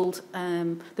called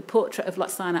The Portrait of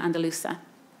Lotsana Andalusa,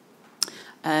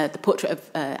 The Portrait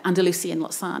of Andalusia in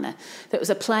Lotsana. That was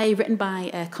a play written by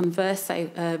a converso,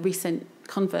 a recent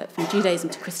convert from Judaism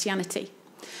to Christianity.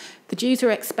 The Jews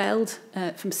were expelled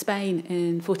from Spain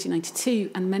in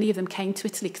 1492, and many of them came to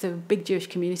Italy because there were big Jewish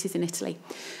communities in Italy.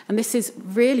 And this is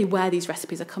really where these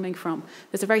recipes are coming from.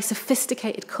 There's a very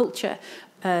sophisticated culture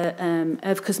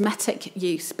of cosmetic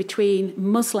use between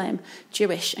Muslim,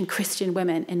 Jewish and Christian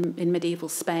women in medieval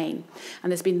Spain.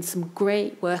 And there's been some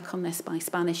great work on this by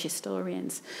Spanish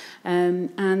historians.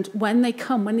 And when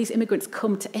these immigrants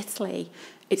come to Italy,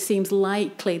 it seems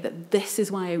likely that this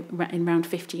is why in around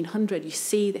 1500 you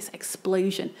see this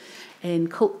explosion in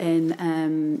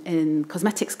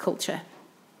cosmetics culture.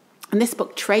 And this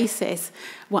book traces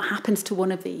what happens to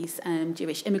one of these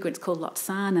Jewish immigrants called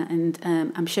Lotsana. And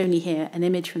I'm showing you here an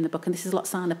image from the book. And this is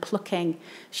Lotsana plucking.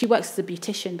 She works as a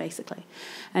beautician, basically.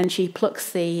 And she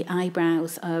plucks the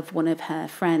eyebrows of one of her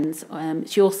friends.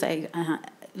 She also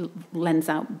lends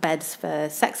out beds for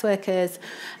sex workers.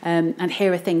 And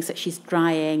here are things that she's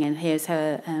drying. And here's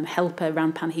her helper,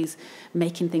 Rampan, who's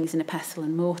making things in a pestle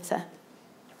and mortar.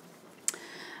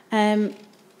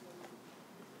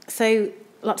 So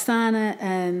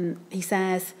Lotsana, he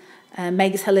says,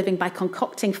 makes her living by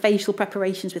concocting facial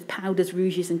preparations with powders,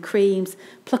 rouges and creams,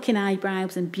 plucking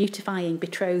eyebrows and beautifying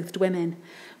betrothed women,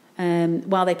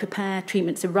 while they prepare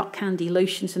treatments of rock candy,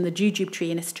 lotions from the jujube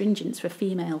tree and astringents for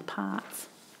female parts.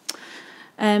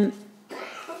 Now,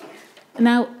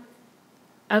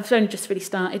 I've only just really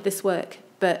started this work,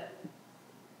 but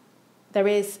there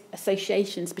is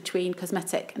associations between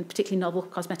cosmetic and particularly novel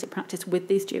cosmetic practice with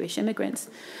these Jewish immigrants,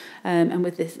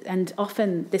 and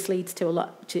often this leads to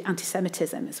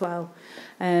anti-Semitism as well.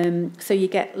 So you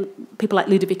get people like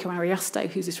Ludovico Ariosto,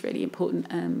 who's this really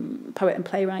important poet and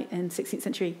playwright in 16th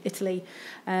century Italy,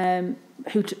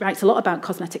 who writes a lot about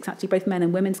cosmetics, actually, both men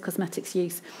and women's cosmetics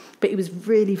use. But he was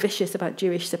really vicious about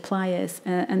Jewish suppliers,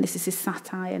 and this is his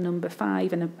satire number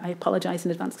 5, and I apologise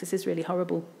in advance because this is really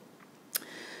horrible.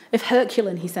 If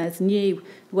Herculan, he says, knew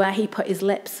where he put his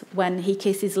lips when he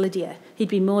kisses Lydia, he'd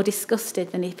be more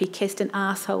disgusted than if he kissed an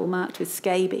arsehole marked with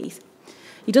scabies.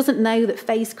 He doesn't know that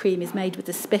face cream is made with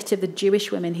the spit of the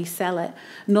Jewish women who sell it,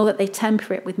 nor that they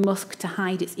temper it with musk to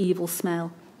hide its evil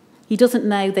smell. He doesn't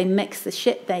know they mix the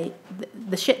shit they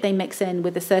mix in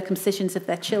with the circumcisions of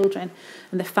their children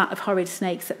and the fat of horrid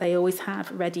snakes that they always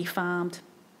have ready farmed.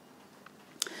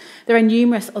 There are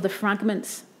numerous other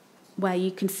fragments where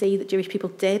you can see that Jewish people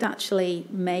did actually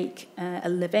make a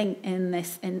living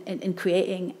in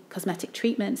creating cosmetic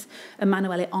treatments.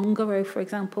 Emanuele Ongaro, for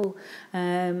example,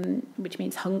 which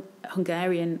means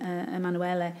Hungarian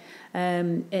Emanuele,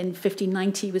 in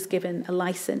 1590 was given a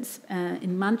license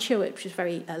in Mantua, which is a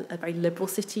very liberal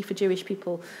city for Jewish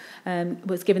people,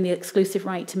 was given the exclusive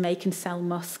right to make and sell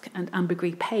musk and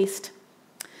ambergris paste.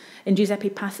 In Giuseppe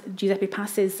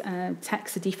Pass's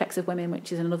text, The Defects of Women,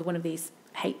 which is another one of these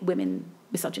hate women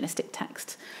misogynistic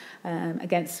texts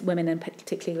against women and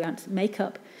particularly around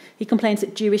makeup, he complains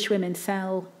that Jewish women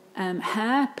sell fake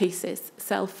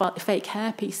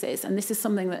hair pieces, and this is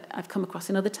something that I've come across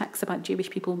in other texts about Jewish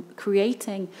people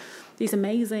creating these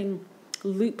amazing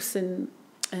loops and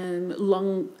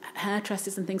long hair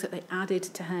tresses and things that they added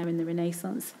to hair in the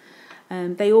Renaissance.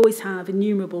 They always have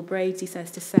innumerable braids, he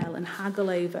says, to sell and haggle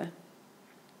over.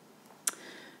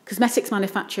 Cosmetics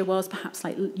manufacture was perhaps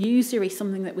like usury,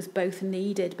 something that was both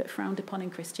needed but frowned upon in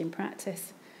Christian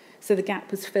practice. So the gap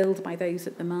was filled by those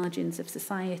at the margins of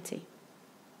society.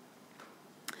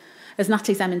 As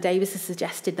Natalie Zeman-Davis has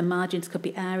suggested, the margins could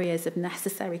be areas of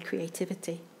necessary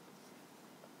creativity.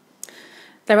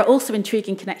 There are also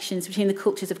intriguing connections between the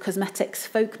cultures of cosmetics,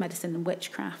 folk medicine and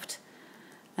witchcraft.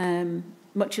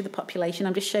 Much of the population,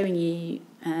 I'm just showing you,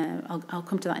 I'll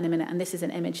come to that in a minute, and this is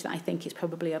an image that I think is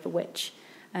probably of a witch.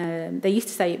 They used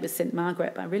to say it was St.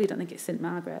 Margaret, but I really don't think it's St.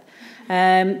 Margaret.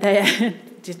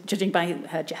 Judging by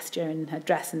her gesture and her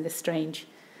dress and this strange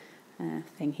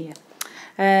thing here.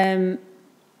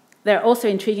 There are also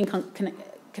intriguing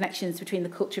connections between the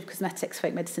culture of cosmetics,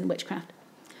 folk medicine, and witchcraft.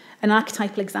 An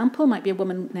archetypal example might be a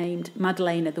woman named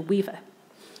Madalena the Weaver,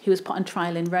 who was put on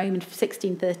trial in Rome in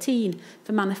 1613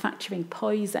 for manufacturing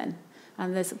poison.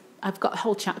 And I've got a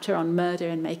whole chapter on murder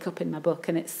and makeup in my book,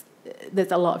 and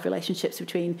there's a lot of relationships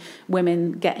between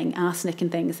women getting arsenic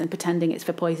and things and pretending it's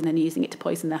for poison and using it to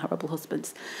poison their horrible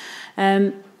husbands.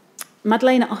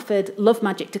 Madalena offered love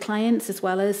magic to clients as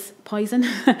well as poison,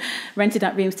 rented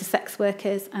out rooms to sex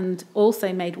workers, and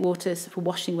also made waters for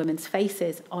washing women's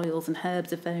faces, oils and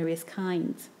herbs of various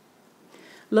kinds.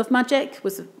 Love magic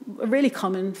was a really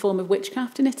common form of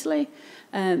witchcraft in Italy.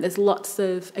 There's lots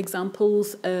of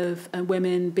examples of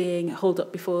women being held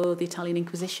up before the Italian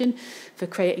Inquisition for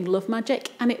creating love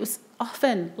magic, and it was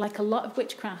often, like a lot of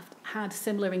witchcraft, had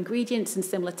similar ingredients and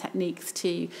similar techniques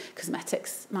to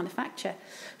cosmetics manufacture.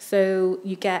 So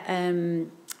you get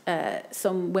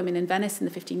some women in Venice in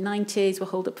the 1590s were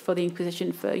held up before the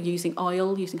Inquisition for using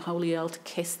holy oil to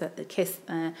kiss their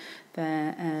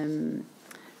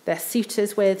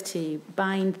suitors with, to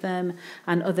bind them,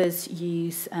 and others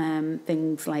use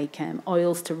things like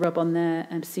oils to rub on their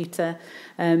suitor.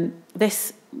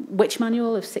 This witch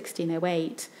manual of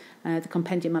 1608, the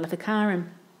Compendium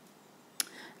Maleficarum,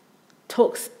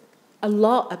 talks a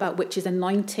lot about witches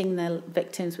anointing their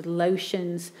victims with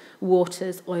lotions,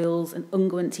 waters, oils, and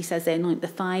unguents. He says they anoint the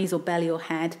thighs or belly or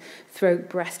head, throat,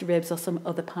 breast, ribs, or some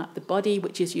other part of the body.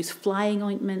 Witches use flying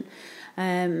ointment.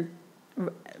 And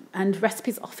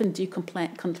recipes often do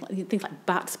contain things like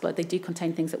bat's blood. They do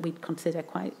contain things that we'd consider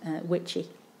quite witchy.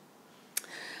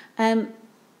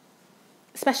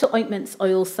 Special ointments,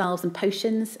 oils, salves, and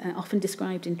potions are often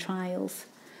described in trials.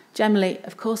 Generally,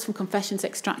 of course, from confessions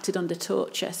extracted under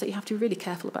torture, so you have to be really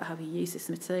careful about how you use this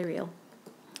material.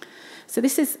 So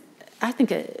this is, I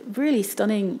think, a really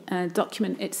stunning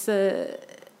document. It's an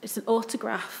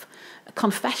autograph, a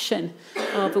confession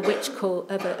of a witch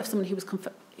of someone who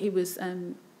was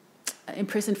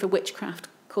imprisoned for witchcraft,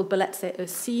 called Bellezza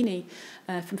Ursini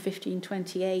from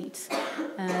 1528.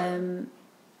 And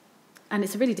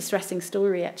it's a really distressing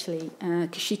story, actually,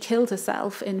 because she killed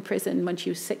herself in prison when she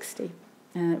was 60.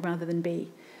 Rather than be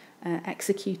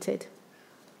executed.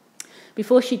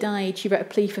 Before she died, she wrote a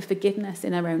plea for forgiveness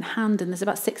in her own hand, and there's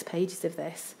about 6 pages of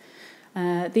this.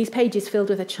 These pages, filled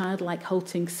with a childlike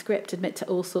halting script, admit to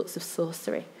all sorts of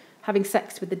sorcery, having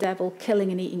sex with the devil,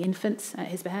 killing and eating infants at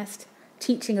his behest,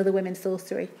 teaching other women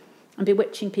sorcery, and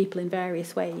bewitching people in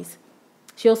various ways.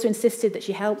 She also insisted that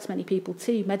she helped many people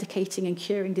too, medicating and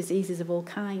curing diseases of all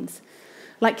kinds.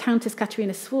 Like Countess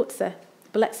Caterina Sforza,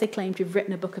 Bellezza claimed to have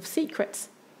written a book of secrets,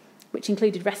 which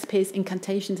included recipes,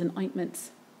 incantations, and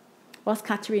ointments. Whilst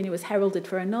Caterina was heralded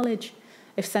for her knowledge,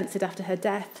 if censored after her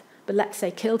death,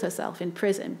 Bellezza killed herself in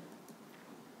prison.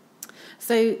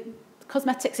 So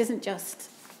cosmetics isn't just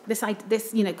this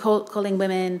calling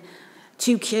women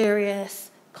too curious,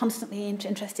 constantly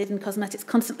interested in cosmetics,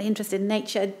 constantly interested in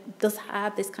nature, does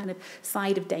have this kind of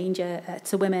side of danger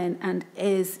to women, and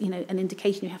is, an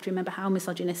indication. You have to remember how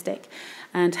misogynistic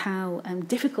and how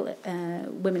difficult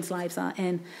women's lives are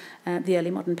in the early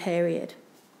modern period.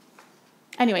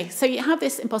 Anyway, so you have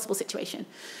this impossible situation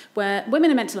where women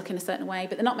are meant to look in a certain way,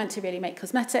 but they're not meant to really make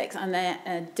cosmetics, and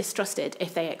they're distrusted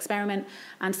if they experiment.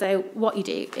 And so what you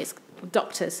do is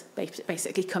doctors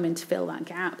basically come in to fill that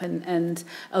gap, and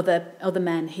other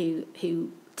men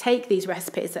who take these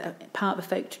recipes that are part of a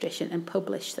folk tradition and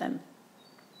publish them.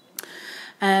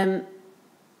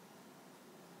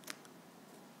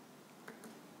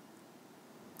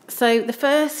 So the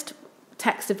first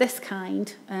text of this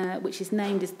kind, which is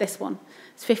named, is this one.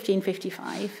 It's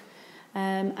 1555,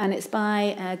 and it's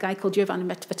by a guy called Giovanni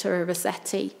Vettura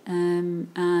Rossetti,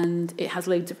 and it has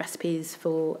loads of recipes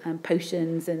for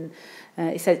potions, and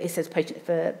it says potion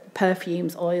for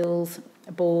perfumes, oils,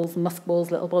 balls, musk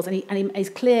balls, little balls, and he's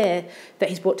clear that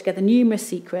he's brought together numerous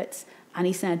secrets. And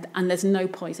he said, and there's no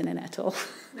poison in it at all.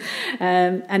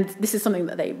 And this is something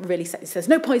that they really say. It says,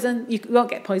 no poison, you won't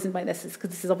get poisoned by this, because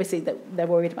this is obviously that they're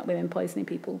worried about women poisoning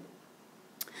people.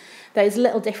 There is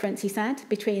little difference, he said,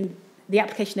 between the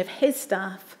application of his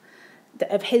staff,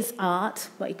 of his art,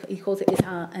 what he calls it his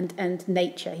art, and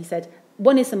nature. He said,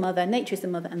 one is the mother, nature is the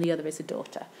mother, and the other is the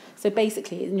daughter. So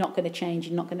basically, you're not going to change,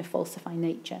 you're not going to falsify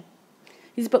nature.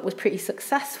 His book was pretty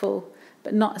successful,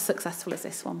 but not as successful as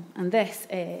this one. And this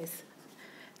is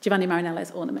Giovanni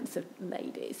Marinello's Ornaments of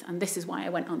Ladies, and this is why I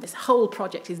went on. This whole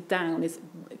project it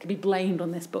can be blamed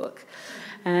on this book.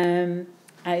 I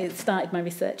started my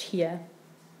research here.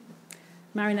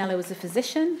 Marinello was a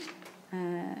physician,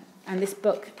 and this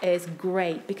book is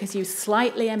great because he was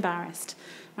slightly embarrassed.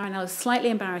 Marinello was slightly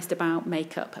embarrassed about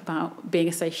makeup, about being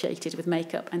associated with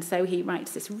makeup, and so he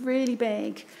writes this really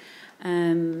big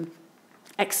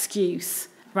excuse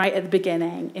right at the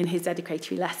beginning in his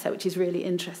dedicatory letter, which is really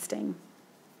interesting.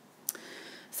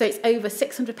 So it's over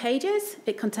 600 pages.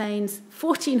 It contains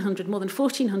more than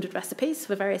 1,400 recipes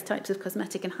for various types of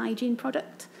cosmetic and hygiene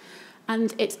product.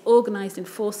 And it's organised in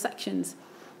 4 sections.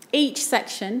 Each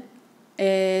section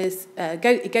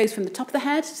it goes from the top of the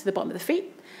head to the bottom of the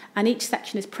feet. And each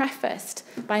section is prefaced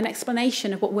by an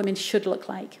explanation of what women should look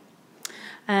like.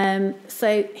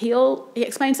 So he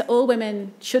explains that all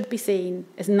women should be seen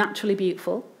as naturally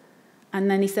beautiful. And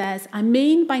then he says, I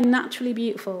mean by naturally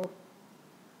beautiful,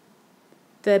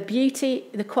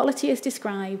 the quality is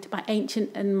described by ancient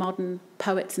and modern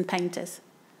poets and painters.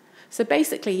 So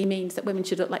basically he means that women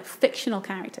should look like fictional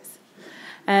characters.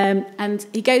 And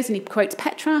he goes and he quotes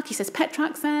Petrarch. He says,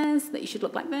 Petrarch says that you should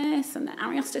look like this, and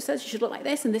Ariosto says you should look like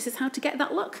this, and this is how to get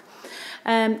that look.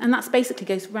 And that basically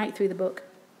goes right through the book.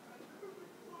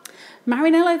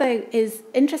 Marinello, though, is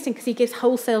interesting because he gives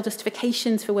wholesale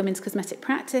justifications for women's cosmetic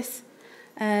practice.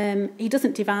 He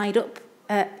doesn't divide up.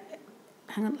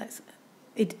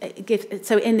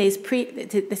 So in his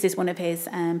this is one of his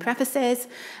prefaces,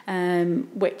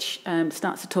 which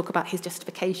starts to talk about his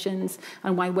justifications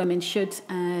and why women should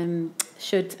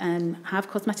have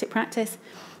cosmetic practice.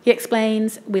 He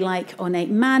explains we like ornate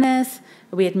manners,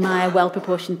 we admire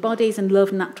well-proportioned bodies and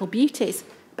love natural beauties.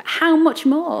 But how much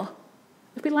more?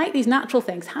 If we like these natural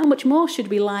things, how much more should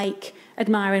we like,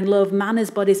 admire and love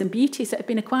manners, bodies and beauties that have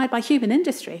been acquired by human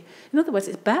industry? In other words,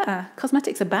 it's better.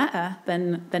 Cosmetics are better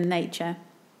than nature.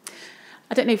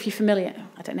 I don't know if you're familiar.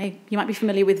 I don't know. You might be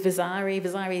familiar with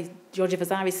Giorgio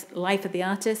Vasari's Life of the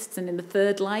Artists, and in the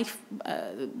third life,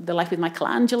 the life with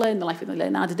Michelangelo and the life with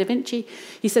Leonardo da Vinci,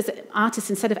 he says that artists,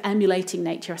 instead of emulating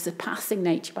nature, are surpassing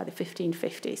nature by the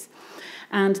 1550s.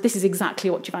 And this is exactly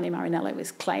what Giovanni Marinello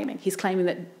is claiming. He's claiming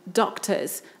that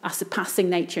doctors are surpassing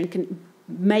nature and can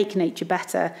make nature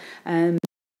better.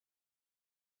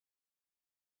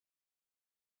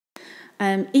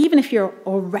 Even if you're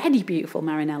already beautiful,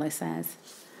 Marinello says,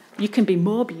 you can be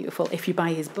more beautiful if you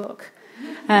buy his book.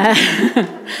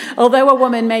 Although a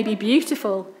woman may be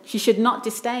beautiful, she should not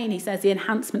disdain, he says, the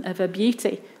enhancement of her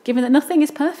beauty, given that nothing is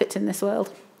perfect in this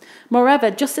world.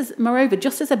 Moreover, just as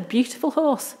a beautiful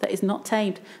horse that is not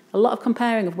tamed, a lot of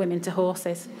comparing of women to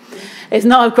horses, is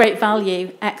not of great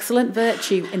value. Excellent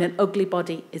virtue in an ugly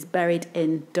body is buried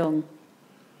in dung.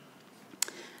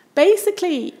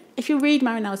 Basically, if you read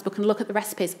Marinello's book and look at the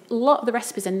recipes, a lot of the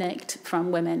recipes are nicked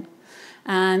from women.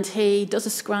 And he does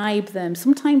ascribe them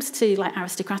sometimes to like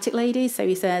aristocratic ladies. So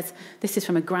he says, this is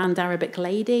from a grand Arabic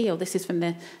lady, or this is from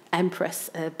the Empress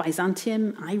of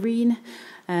Byzantium, Irene.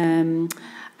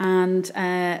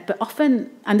 But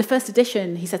often, and the first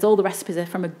edition, he says all the recipes are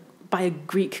by a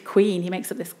Greek queen. He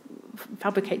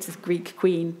fabricates this Greek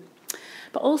queen.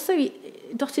 But also,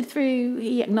 dotted through,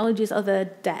 he acknowledges other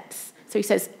debts. So he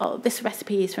says, oh, this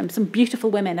recipe is from some beautiful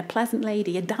women, a pleasant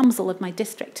lady, a damsel of my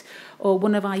district, or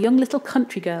one of our young little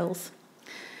country girls.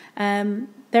 There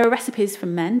are recipes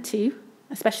from men too,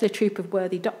 especially a troop of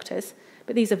worthy doctors,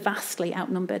 but these are vastly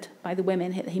outnumbered by the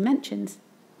women that he mentions.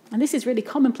 And this is really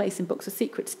commonplace in books of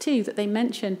secrets too, that they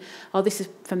mention, oh, this is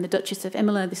from the Duchess of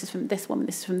Imola, this is from this woman,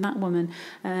 this is from that woman,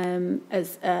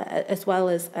 as well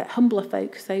as humbler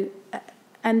folk. So,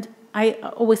 and I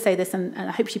always say this, and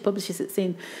I hope she publishes it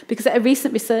soon, because at a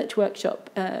recent research workshop,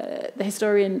 the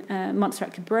historian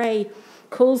Montserrat Cabray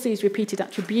calls these repeated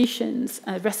attributions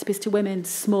of recipes to women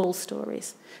small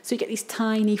stories. So you get these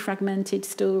tiny fragmented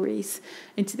stories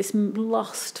into this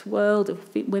lost world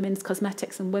of women's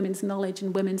cosmetics and women's knowledge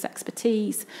and women's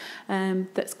expertise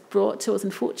that's brought to us,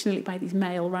 unfortunately, by these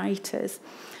male writers.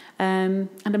 And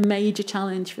a major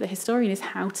challenge for the historian is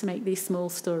how to make these small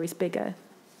stories bigger.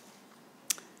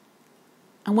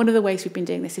 And one of the ways we've been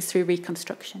doing this is through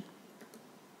reconstruction.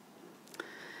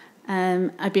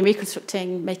 I've been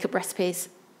reconstructing makeup recipes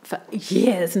for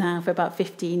years now, for about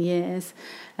 15 years.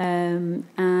 And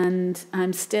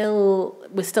we're still,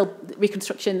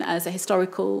 reconstruction as a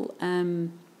historical a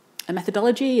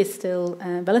methodology is still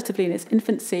relatively in its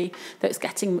infancy, though it's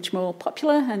getting much more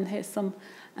popular. And here's some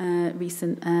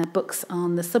recent books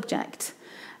on the subject.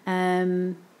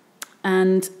 One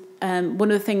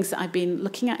of the things that I've been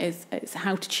looking at is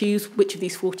how to choose which of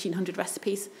these 1,400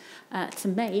 recipes to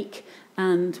make.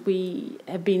 And we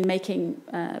have been making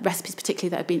recipes particularly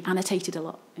that have been annotated a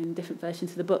lot in different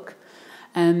versions of the book.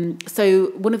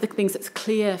 So one of the things that's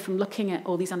clear from looking at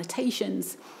all these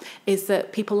annotations is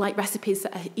that people like recipes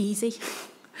that are easy.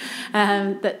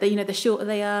 That the shorter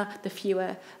they are, the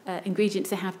fewer ingredients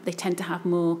they have. They tend to have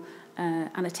more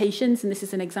annotations. And this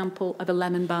is an example of a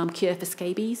lemon balm cure for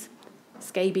scabies.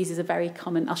 Scabies is a very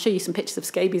common... I'll show you some pictures of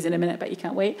scabies in a minute, but you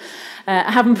can't wait.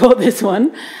 I haven't bought this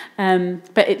one.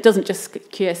 But it doesn't just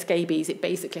cure scabies. It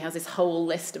basically has this whole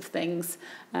list of things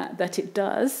that it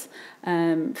does,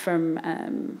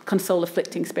 from console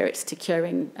afflicting spirits to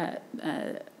curing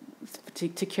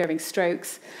curing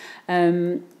strokes.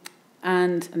 And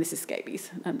this is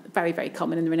scabies. Very, very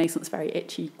common in the Renaissance, very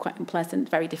itchy, quite unpleasant,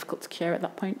 very difficult to cure at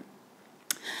that point.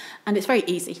 And it's very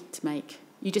easy to make.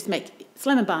 You just make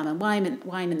lemon balm and wine,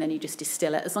 and then you just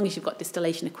distill it. As long as you've got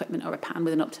distillation equipment or a pan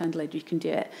with an upturned lid, you can do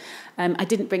it. I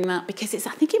didn't bring that because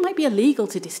I think it might be illegal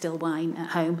to distill wine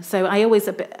at home. So I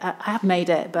have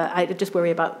made it, but I just worry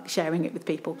about sharing it with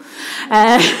people.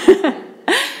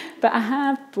 But I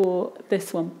have bought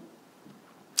this one.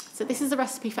 So this is a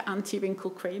recipe for anti-wrinkle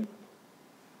cream.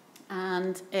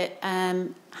 And it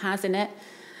has in it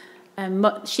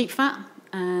sheep fat.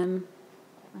 And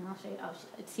I'll show you.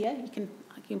 It's here. You can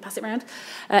pass it around.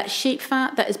 Sheep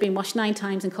fat that has been washed 9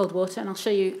 times in cold water, and I'll show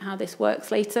you how this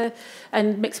works later.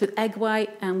 And mixed with egg white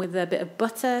and with a bit of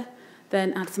butter.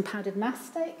 Then add some powdered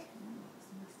mastic.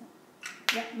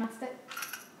 Yeah, mastic.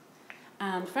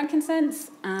 And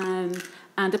frankincense. And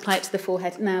apply it to the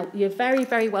forehead. Now, you're very,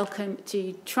 very welcome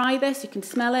to try this. You can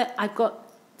smell it. I've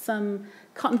got some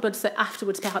cotton buds, so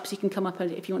afterwards perhaps you can come up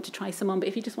and if you want to try some on. But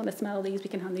if you just want to smell these, we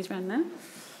can hand these around now.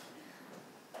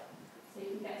 So you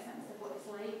can get a sense of what it's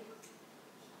like.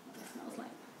 What it smells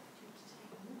like.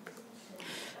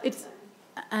 It's,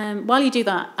 while you do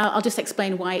that, I'll just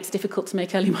explain why it's difficult to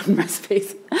make early modern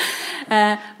recipes.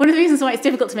 One of the reasons why it's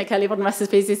difficult to make early modern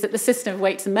recipes is that the system of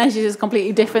weights and measures is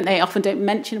completely different. They often don't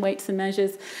mention weights and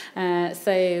measures.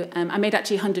 So I made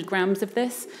actually 100 grams of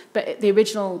this, but the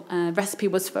original recipe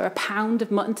was for a pound of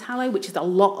mutton tallow, which is a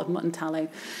lot of mutton tallow.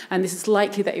 And this is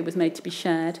likely that it was made to be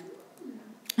shared.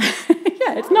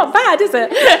 Yeah, it's not bad, is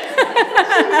it?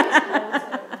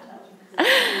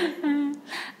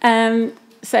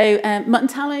 So mutton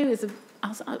tallow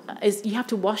is you have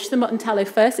to wash the mutton tallow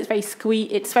first. It's very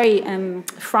it's very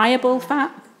friable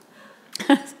fat.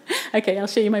 Okay, I'll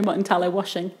show you my mutton tallow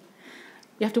washing.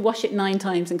 You have to wash it 9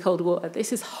 times in cold water.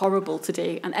 This is horrible to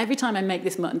do. And every time I make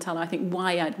this mutton tallow, I think,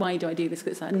 why do I do this?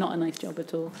 Because it's not a nice job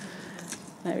at all.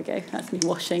 There we go. That's me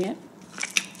washing it.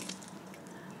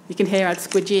 You can hear how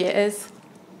squidgy it is.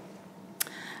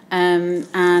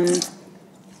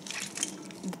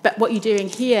 But what you're doing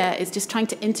here is just trying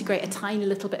to integrate a tiny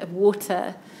little bit of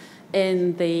water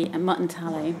in the mutton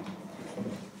tallow.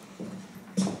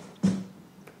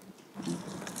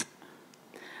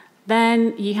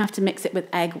 Then you have to mix it with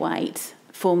egg white,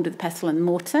 formed with pestle and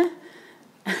mortar.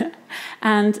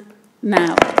 And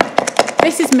now,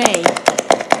 this is me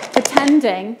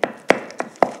pretending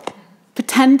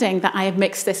that I have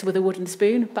mixed this with a wooden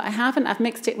spoon, but I haven't. I've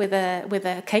mixed it with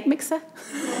a cake mixer.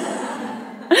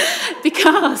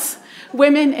 Because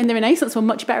women in the Renaissance were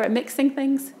much better at mixing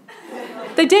things.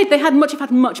 They did. They had much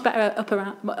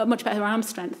better arm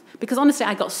strength. Because honestly,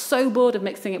 I got so bored of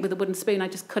mixing it with a wooden spoon, I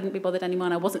just couldn't be bothered anymore,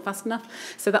 and I wasn't fast enough.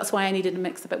 So that's why I needed a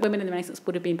mixer. But women in the Renaissance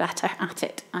would have been better at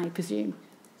it, I presume.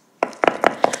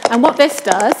 And what this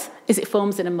does is it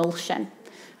forms an emulsion.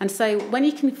 And so when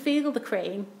you can feel the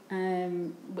cream,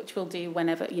 which we'll do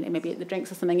whenever, maybe at the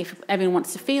drinks or something, if everyone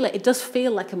wants to feel it, it does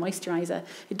feel like a moisturiser.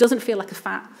 It doesn't feel like a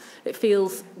fat. It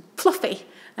feels fluffy.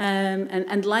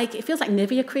 And like, it feels like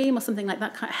Nivea cream or something like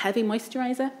that, kind of heavy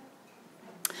moisturiser.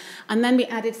 And then we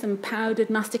added some powdered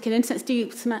mastic and incense. Do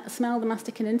you smell the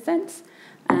mastic and incense?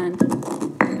 And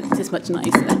this is much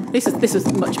nicer. This was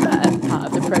a much better part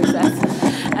of the process.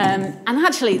 And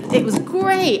actually, it was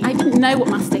great. I didn't know what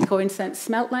mastic or incense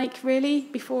smelt like, really,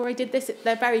 before I did this.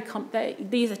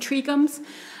 These are tree gums.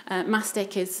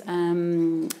 Mastic has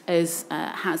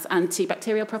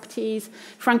antibacterial properties.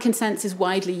 Frankincense was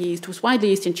widely used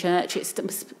in church.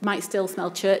 It might still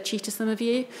smell churchy to some of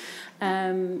you.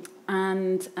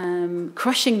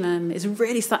 Crushing them is a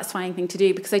really satisfying thing to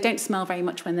do because they don't smell very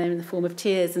much when they're in the form of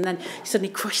tears, and then you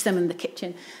suddenly crush them and the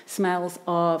kitchen smells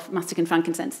of mastic and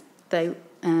frankincense. Though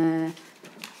I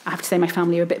have to say my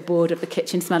family are a bit bored of the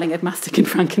kitchen smelling of mastic and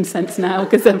frankincense now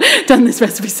because I've done this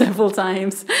recipe several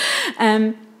times.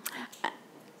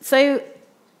 So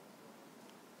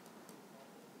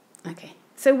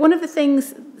one of the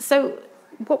things,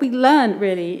 what we learned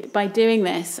really by doing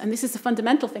this, and this is the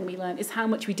fundamental thing we learned, is how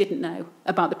much we didn't know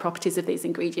about the properties of these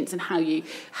ingredients and how you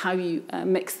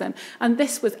mix them. And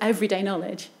this was everyday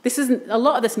knowledge. This isn't a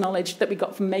lot of this knowledge that we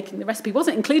got from making the recipe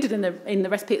wasn't included in the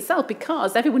recipe itself,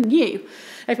 because everyone knew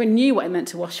what it meant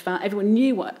to wash fat. Everyone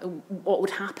knew what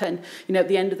would happen. You know, at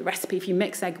the end of the recipe, if you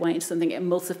mix egg white into something, it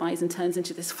emulsifies and turns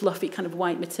into this fluffy kind of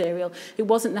white material. It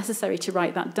wasn't necessary to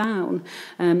write that down.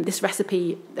 This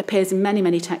recipe appears in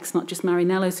many texts, not just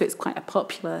Marinello, so it's quite a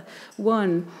popular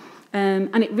one.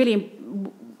 And it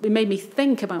made me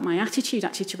think about my attitude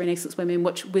actually to Renaissance women,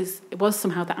 which was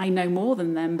somehow that I know more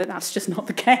than them, but that's just not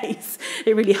the case.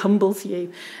 It really humbles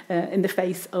you in the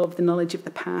face of the knowledge of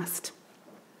the past.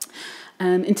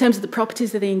 In terms of the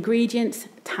properties of the ingredients,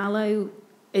 tallow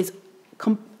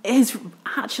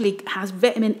actually has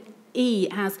vitamin E,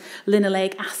 it has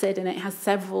linoleic acid, and it has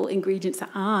several ingredients that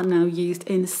are now used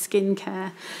in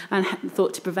skincare and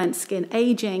thought to prevent skin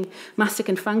aging. Mastic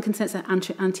and frankincense have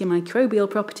antimicrobial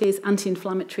properties,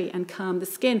 anti-inflammatory, and calm the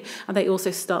skin. And they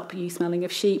also stop you smelling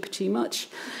of sheep too much.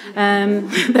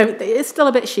 It's still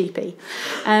a bit sheepy.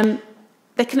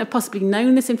 They couldn't have possibly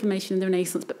known this information in the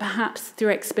Renaissance, but perhaps through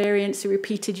experience, through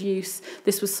repeated use,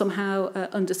 this was somehow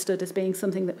understood as being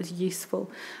something that was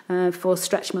useful for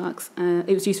stretch marks.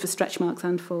 It was used for stretch marks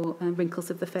and for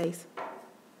wrinkles of the face.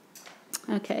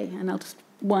 Okay, and I'll just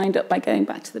wind up by going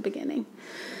back to the beginning.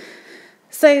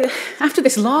 So after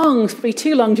this probably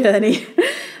too long journey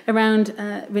around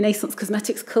Renaissance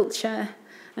cosmetics culture,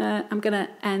 I'm going to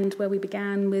end where we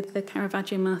began with the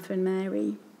Caravaggio, Martha and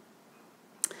Mary.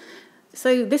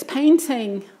 So this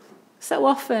painting, so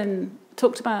often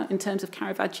talked about in terms of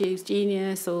Caravaggio's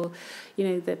genius, or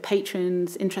the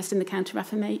patron's interest in the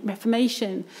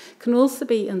Counter-Reformation, can also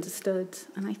be understood,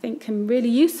 and I think can really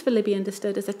usefully be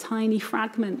understood as a tiny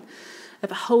fragment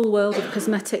of a whole world of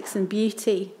cosmetics and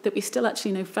beauty that we still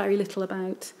actually know very little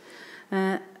about.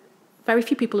 Very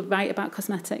few people write about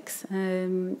cosmetics,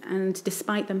 and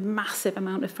despite the massive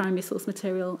amount of primary source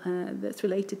material that's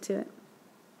related to it.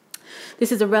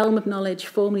 This is a realm of knowledge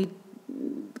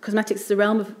cosmetics is a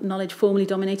realm of knowledge formerly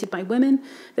dominated by women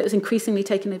that was increasingly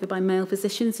taken over by male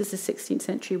physicians as the 16th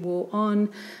century wore on,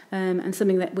 and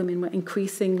something that women were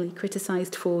increasingly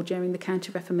criticised for during the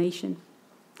Counter-Reformation.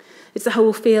 It's a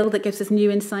whole field that gives us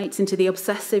new insights into the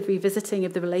obsessive revisiting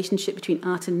of the relationship between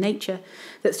art and nature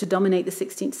that's to dominate the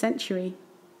 16th century.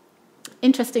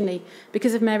 Interestingly,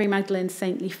 because of Mary Magdalene's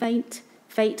saintly fate,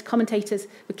 commentators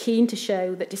were keen to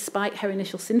show that despite her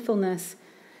initial sinfulness,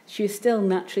 she was still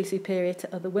naturally superior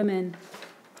to other women.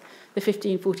 The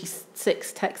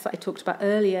 1546 text that I talked about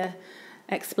earlier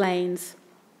explains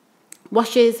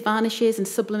washes, varnishes and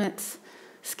sublimates,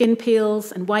 skin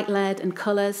peels and white lead and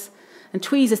colours, and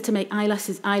tweezers to make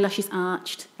eyelashes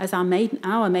arched, as our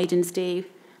maidens do.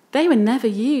 They were never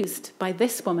used by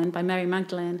this woman, by Mary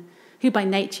Magdalene, who by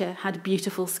nature had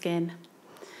beautiful skin.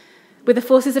 With the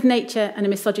forces of nature and a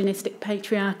misogynistic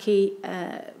patriarchy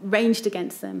ranged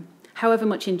against them, however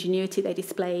much ingenuity they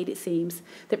displayed, it seems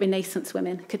that Renaissance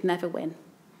women could never win.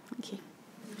 Thank you.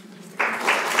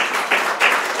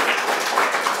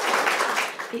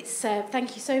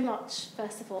 Thank you so much,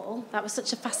 first of all. That was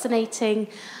such a fascinating,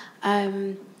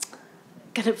 kind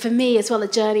of, for me as well, a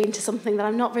journey into something that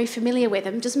I'm not very familiar with,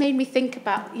 and just made me think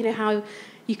about, how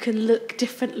you can look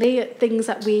differently at things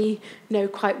that we know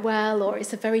quite well, or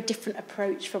it's a very different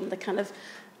approach from the kind of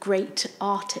great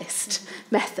artist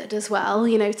method as well,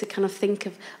 to kind of think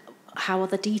of how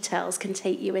other details can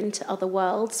take you into other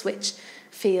worlds which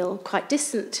feel quite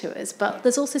distant to us. But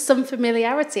there's also some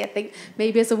familiarity, I think,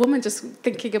 maybe as a woman, just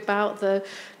thinking about the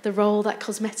role that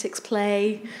cosmetics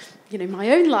play,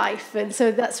 my own life. And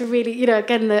so that's a really,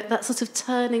 again, that sort of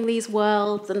turning these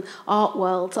worlds and art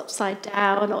worlds upside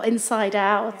down or inside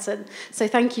out. And so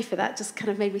thank you for that. Just kind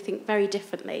of made me think very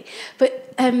differently.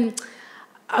 But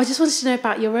I just wanted to know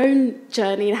about your own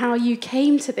journey and how you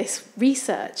came to this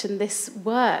research and this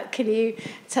work. Can you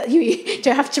tell? You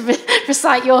don't have to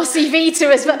recite your CV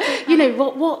to us, but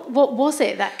what was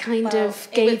it that kind of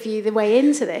gave you the way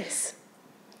into this?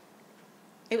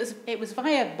 It was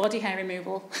via body hair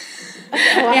removal.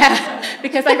 Yeah,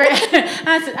 because I wrote,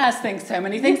 as things, so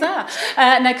many things are.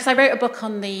 Because I wrote a book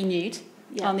on the nude,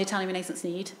 on the Italian Renaissance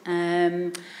nude,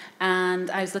 and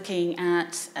I was looking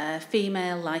at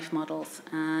female life models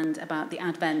and about the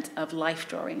advent of life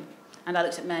drawing. And I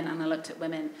looked at men and I looked at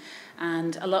women,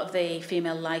 and a lot of the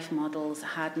female life models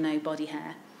had no body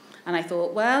hair. And I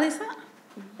thought, well, is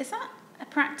that a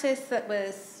practice that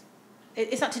was...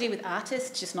 Is that to do with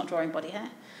artists just not drawing body hair?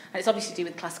 And it's obviously to do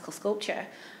with classical sculpture.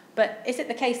 But is it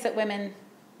the case that women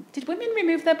did women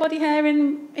remove their body hair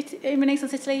in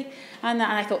Renaissance Italy? And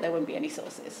I thought there wouldn't be any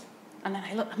sources. And then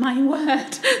I looked, my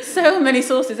word, so many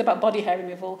sources about body hair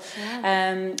removal.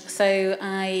 Yeah. So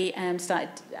I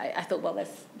I thought, well,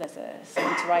 there's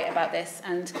something to write about this.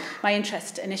 And my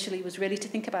interest initially was really to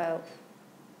think about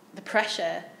the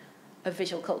pressure of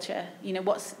visual culture. You know,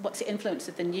 what's the influence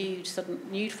of the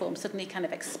nude form suddenly kind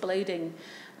of exploding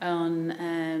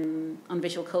on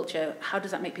visual culture? How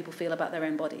does that make people feel about their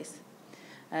own bodies?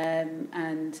 I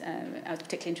was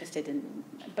particularly interested in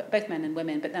both men and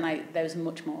women, but then there was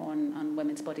much more on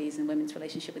women's bodies and women's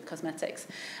relationship with cosmetics,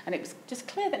 and it was just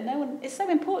clear that no one is so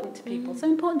important to people, so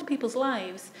important to people's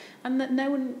lives, and that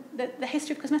the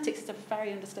history of cosmetics is a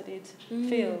very understudied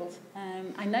field.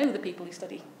 I know the people who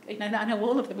study. I know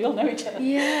all of them. We all know each other.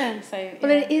 Yeah. So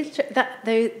well, it is that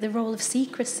the role of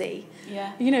secrecy.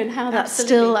 Yeah. You know, and how that's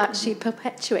still actually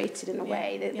perpetuated in a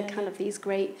way. The kind of these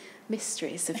great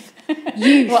mysteries of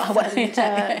youth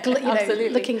and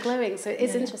looking glowing. So it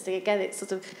is interesting. Again, it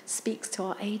sort of speaks to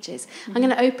our ages. I'm going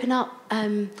to open up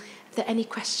if there are any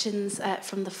questions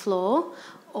from the floor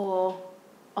or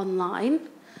online.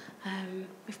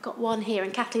 We've got one here,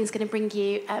 and Kathleen's going to bring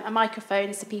you a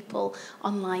microphone so people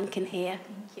online can hear.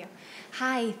 Thank you.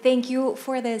 Hi, thank you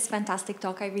for this fantastic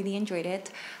talk. I really enjoyed it.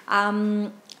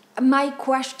 My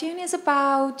question is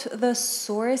about the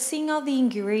sourcing of the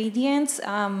ingredients,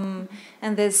 and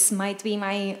this might be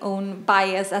my own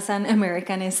bias as an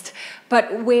Americanist,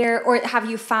 but have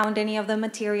you found any of the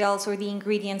materials or the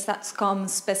ingredients that come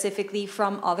specifically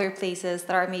from other places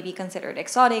that are maybe considered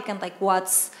exotic, and like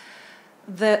what's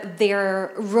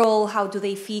their role? How do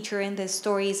they feature in these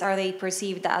stories? Are they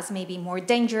perceived as maybe more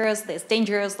dangerous, less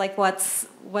dangerous? Like what's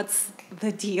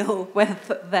the deal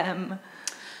with them?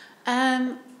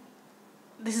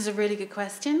 This is a really good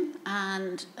question,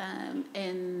 and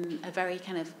and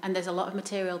there's a lot of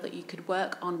material that you could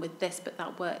work on with this, but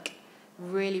that work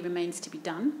really remains to be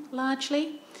done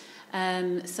largely.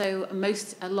 So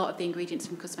a lot of the ingredients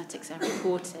from cosmetics are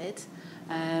imported.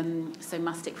 So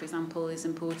mastic, for example, is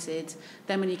imported.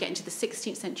 Then when you get into the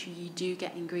 16th century, you do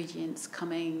get ingredients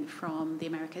coming from the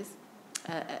Americas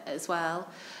as well,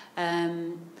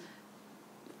 and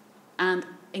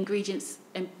ingredients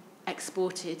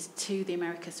exported to the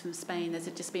Americas from Spain. There's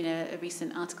just been a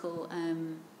recent article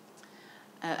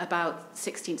about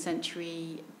 16th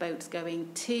century boats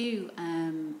going to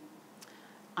the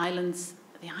islands,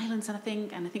 and I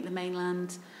think the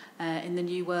mainland in the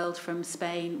New World from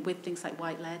Spain, with things like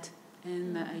white lead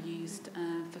that are used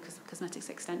for cosmetics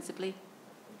extensively.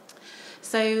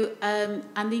 So,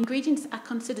 and the ingredients are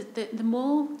considered, the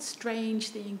more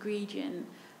strange the ingredient,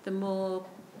 the more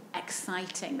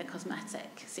exciting the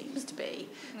cosmetic seems to be.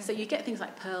 So you get things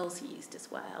like pearls used as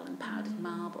well, and powdered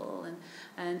marble,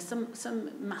 and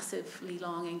some massively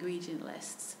long ingredient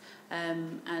lists,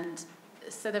 and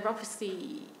so they're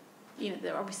obviously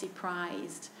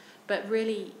prized, but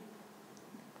really,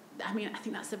 I mean, I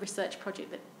think that's a research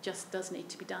project that just does need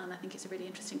to be done. I think it's a really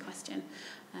interesting question,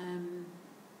 and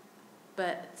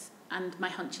my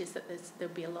hunch is that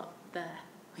there'll be a lot there.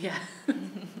 Yeah.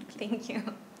 Thank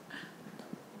you.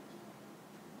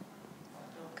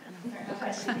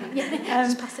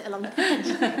 Just pass it along.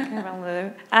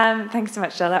 Thanks so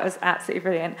much, Jill. That was absolutely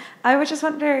brilliant. I would just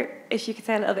wonder if you could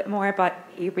say a little bit more about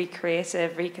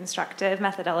recreative, reconstructive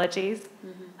methodologies.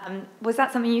 Was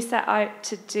that something you set out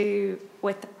to do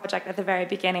with the project at the very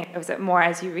beginning, or was it more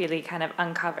as you really kind of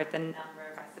uncovered the number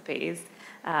of recipes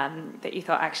that you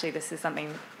thought, actually, this is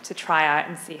something to try out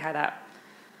and see how that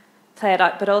played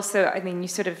out? But also, I mean, you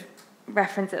sort of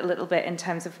reference it a little bit in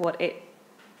terms of what it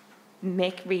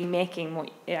remaking, what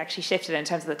it actually shifted in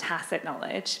terms of the tacit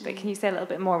knowledge. But can you say a little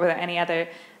bit more? Were there any other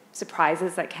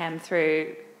surprises that came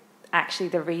through actually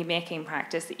the remaking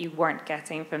practice that you weren't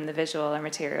getting from the visual or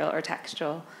material or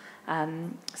textual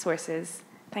sources?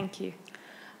 Thank you.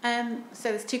 So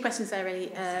there's two questions there,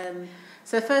 really.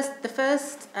 So the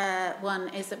first one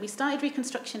is that we started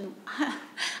reconstruction. I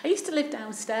used to live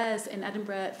downstairs in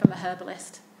Edinburgh from a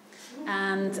herbalist,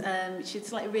 and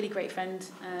she's like a really great friend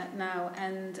now.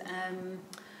 And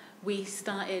we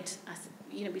started,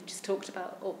 we just talked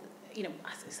about,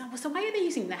 so why are they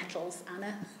using nettles,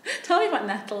 Anna? Tell me about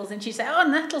nettles. And she said, oh,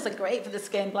 nettles are great for the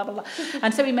skin, blah, blah, blah.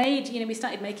 And so we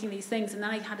started making these things. And then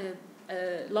I had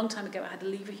a long time ago, I had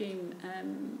a Leverhulme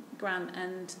grant,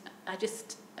 and I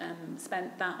just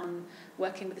spent that on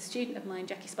working with a student of mine,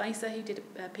 Jackie Spicer, who did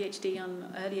a PhD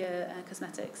on earlier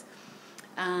cosmetics.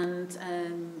 And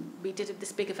we did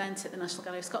this big event at the National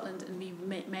Gallery of Scotland, and we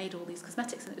made all these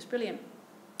cosmetics, and it was brilliant.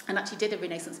 And actually did a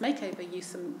Renaissance makeover, used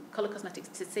some colour cosmetics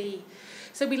to see.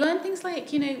 So we learned things like,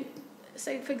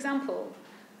 so for example,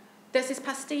 there's this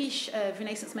pastiche of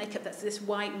Renaissance makeup that's this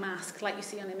white mask, like you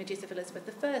see on images of Elizabeth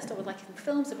I, or like in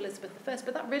films of Elizabeth I,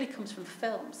 but that really comes from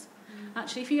films.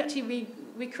 Actually, if you actually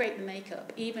recreate the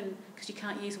makeup, even because you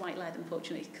can't use white lead,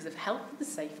 unfortunately, because of health and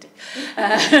safety,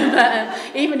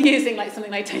 even using like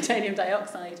something like titanium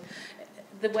dioxide,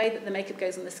 the way that the makeup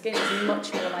goes on the skin is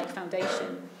much more like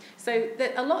foundation. So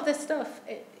a lot of this stuff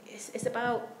is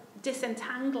about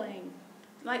disentangling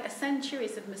like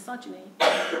centuries of misogyny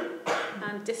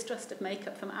and distrust of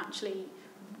makeup from actually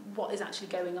what is actually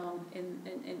going on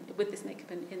with this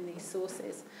makeup in these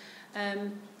sources.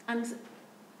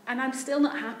 And I'm still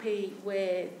not happy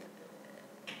with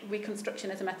reconstruction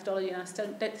as a methodology, and I still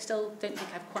don't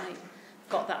think I've quite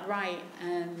got that right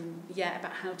yet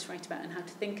about how to write about it and how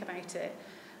to think about it.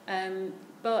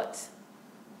 But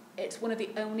it's one of the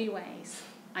only ways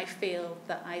I feel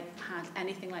that I've had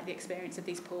anything like the experience of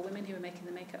these poor women who were making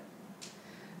the makeup.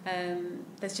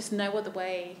 There's just no other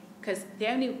way, because the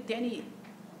only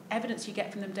evidence you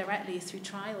get from them directly is through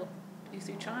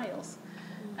trials,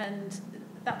 and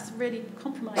that's really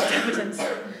compromised evidence.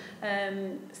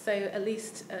 So at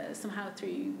least somehow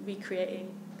through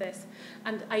recreating this,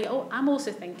 and I'm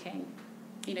also thinking,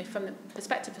 from the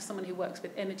perspective of someone who works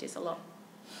with images a lot,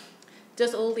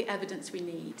 does all the evidence we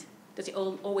need? Does it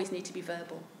always need to be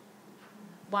verbal?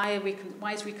 Why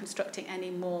is reconstructing any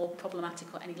more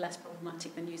problematic or any less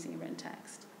problematic than using a written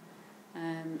text?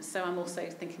 So I'm also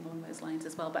thinking along those lines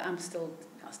as well, but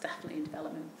that's definitely in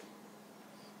development.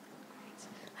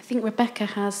 I think Rebecca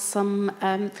has some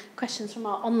questions from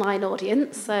our online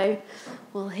audience, so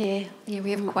we'll hear. Yeah,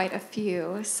 we have quite a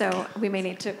few, so we may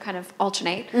need to kind of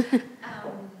alternate.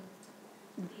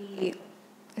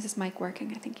 Is this mic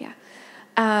working? I think, yeah.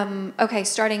 Okay,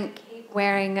 starting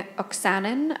wearing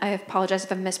Oksanen, I apologize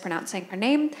if I'm mispronouncing her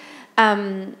name,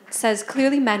 says,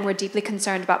 clearly men were deeply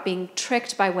concerned about being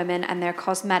tricked by women and their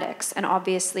cosmetics, and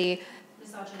obviously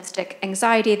misogynistic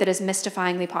anxiety that is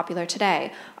mystifyingly popular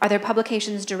today. Are there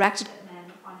publications directed at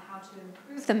men on how to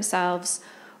improve themselves,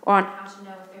 or on how to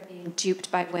know if they're being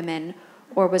duped by women,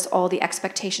 or was all the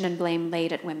expectation and blame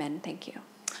laid at women? Thank you.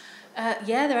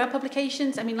 Yeah, there are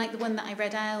publications. I mean, like the one that I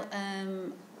read out,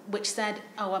 which said,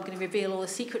 I'm going to reveal all the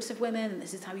secrets of women, and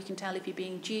this is how you can tell if you're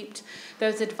being duped.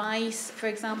 There's advice, for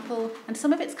example, and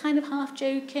some of it's kind of half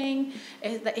joking,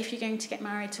 that if you're going to get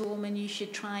married to a woman, you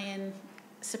should try and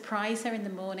surprise her in the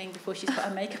morning before she's put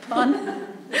her makeup on.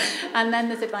 And then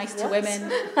there's advice to women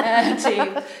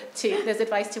there's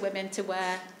advice to women to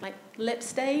wear like lip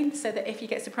stain, so that if you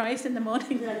get surprised in the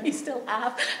morning, you still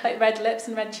have like red lips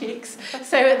and red cheeks.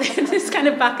 So this kind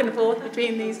of back and forth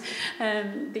between this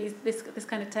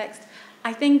kind of text.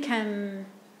 I think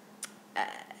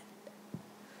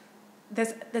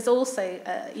there's also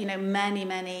many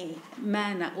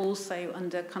men are also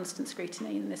under constant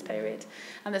scrutiny in this period,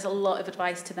 and there's a lot of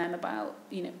advice to them about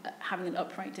having an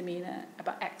upright demeanour,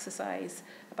 about exercise,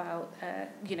 about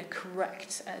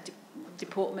correct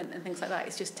deportment and things like that.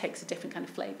 It just takes a different kind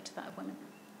of flavour to that of women.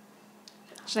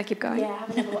 Should I keep going? Yeah, have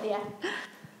another one. Yeah.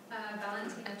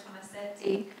 Valentina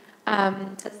Tomasetti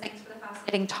says, thanks for the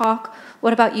fascinating talk.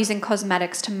 What about using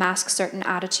cosmetics to mask certain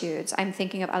attitudes? I'm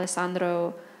thinking of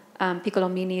Alessandro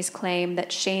Piccolomini's claim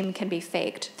that shame can be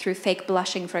faked through fake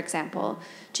blushing, for example.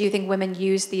 Do you think women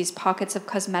use these pockets of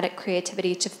cosmetic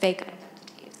creativity to fake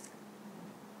identities?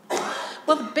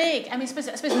 Well, I suppose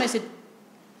the most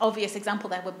obvious example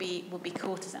there would be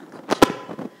courtesan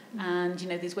culture, and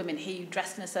these women who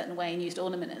dressed in a certain way and used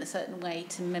ornament in a certain way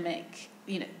to mimic.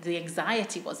 The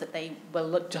anxiety was that they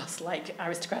looked just like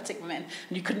aristocratic women,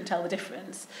 and you couldn't tell the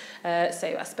difference.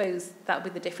 So I suppose that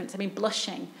would be the difference. I mean,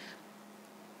 blushing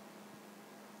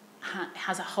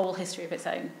has a whole history of its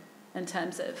own in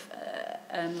terms of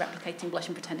replicating blush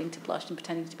and pretending to blush and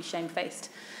pretending to be shamefaced.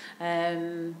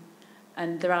 And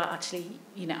there are actually,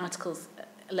 articles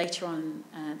later on.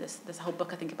 There's a whole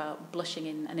book, I think, about blushing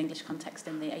in an English context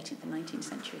in the 18th and 19th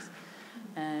centuries.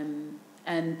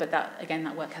 But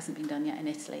that work hasn't been done yet in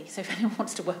Italy. So if anyone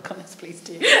wants to work on this, please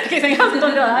do. Because it hasn't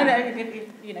done it. I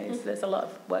know, there's a lot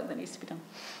of work that needs to be done.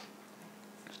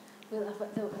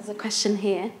 There's a question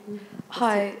here.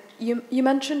 Hi, you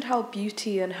mentioned how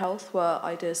beauty and health were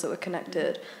ideas that were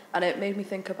connected, and it made me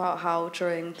think about how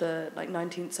during the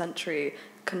 19th century,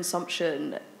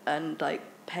 consumption and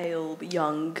pale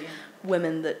young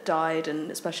women that died, and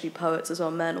especially poets as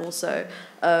well, men also,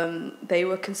 they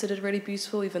were considered really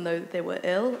beautiful even though they were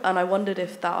ill. And I wondered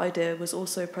if that idea was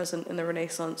also present in the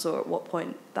Renaissance, or at what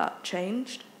point that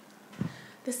changed.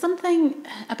 There's something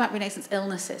about Renaissance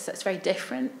illnesses that's very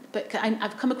different, but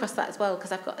I've come across that as well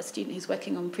because I've got a student who's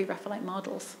working on pre-Raphaelite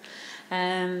models,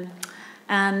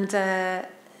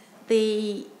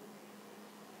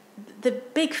 the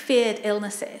big feared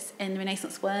illnesses in the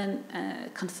Renaissance weren't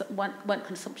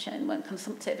consumption, weren't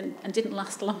consumptive, and didn't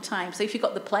last a long time. So if you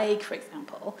got the plague, for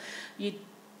example, you'd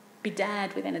be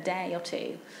dead within a day or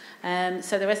two.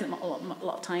 So there isn't a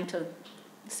lot of time to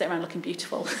sit around looking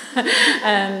beautiful.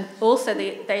 Also,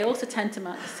 they also tend to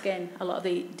mark the skin. A lot of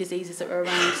the diseases that are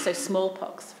around, so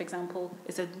smallpox, for example,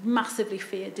 is a massively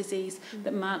feared disease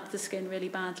that marked the skin really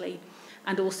badly,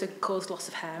 and also caused loss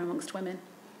of hair amongst women.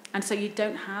 And so you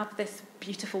don't have this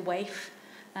beautiful waif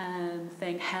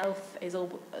thing. Health is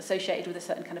all associated with a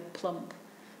certain kind of plump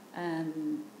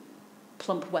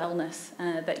wellness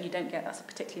that you don't get. That's a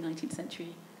particularly 19th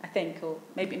century, I think, or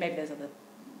maybe there's other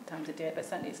times to do it, but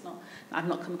certainly it's not. I've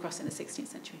not come across it in the 16th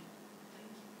century.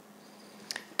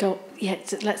 Go, yeah.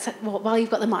 While you've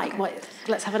got the mic,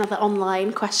 let's have another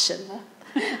online question.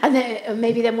 And then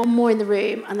maybe then one more in the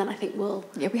room, and then I think we'll...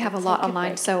 Yeah, we have a lot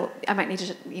online, so I might need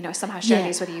to, somehow share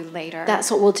these with you later. That's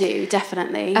what we'll do,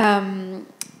 definitely.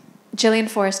 Gillian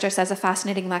Forrester says, a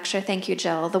fascinating lecture. Thank you,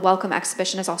 Jill. The Welcome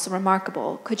exhibition is also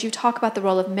remarkable. Could you talk about the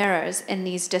role of mirrors in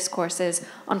these discourses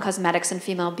on cosmetics and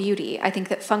female beauty? I think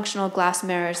that functional glass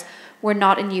mirrors were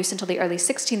not in use until the early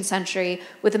 16th century,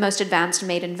 with the most advanced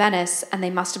made in Venice, and they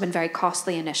must have been very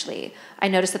costly initially. I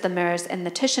noticed that the mirrors in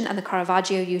the Titian and the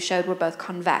Caravaggio you showed were both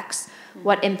convex.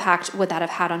 What impact would that have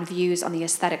had on views on the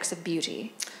aesthetics of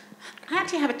beauty? I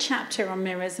actually have a chapter on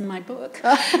mirrors in my book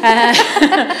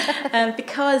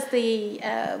because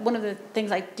one of the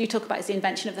things I do talk about is the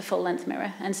invention of the full-length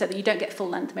mirror, and so that you don't get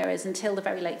full-length mirrors until the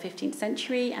very late 15th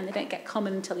century, and they don't get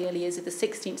common until the early years of the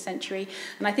 16th century,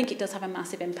 and I think it does have a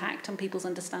massive impact on people's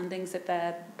understandings of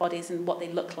their bodies and what they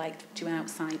look like to an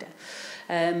outsider.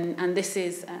 And this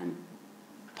is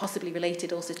possibly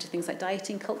related also to things like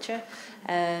dieting culture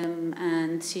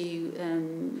and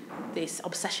to this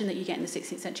obsession that you get in the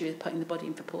 16th century with putting the body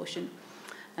in proportion,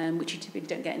 which you typically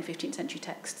don't get in 15th century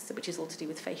texts, which is all to do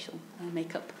with facial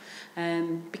makeup.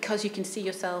 Because you can see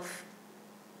yourself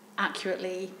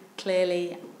accurately,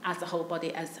 clearly, as the whole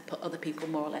body, as other people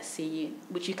more or less see you,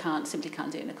 which you simply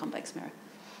can't do in a convex mirror.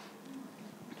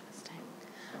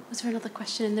 Was there another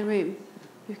question in the room?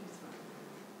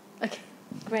 Okay,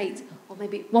 great. Or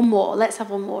maybe one more. Let's have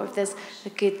one more if there's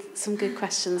some good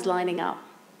questions lining up.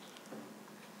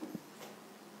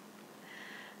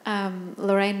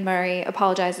 Lorraine Murray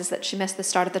apologizes that she missed the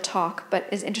start of the talk, but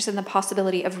is interested in the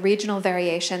possibility of regional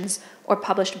variations or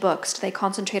published books. Do they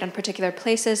concentrate on particular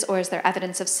places, or is there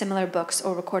evidence of similar books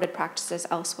or recorded practices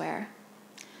elsewhere?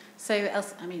 So,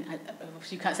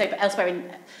 you can't say, but elsewhere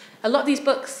in a lot of these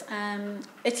books,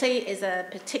 Italy is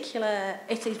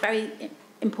very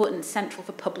important central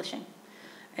for publishing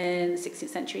in the 16th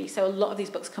century. So a lot of these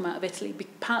books come out of Italy,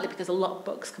 partly because a lot of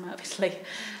books come out of Italy.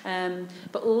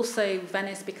 But also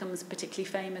Venice becomes particularly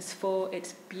famous for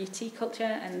its beauty culture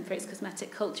and for its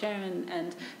cosmetic culture,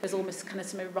 and there's almost kind of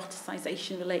some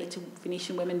eroticization related to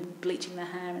Venetian women bleaching their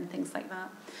hair and things like that.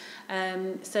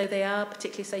 So they are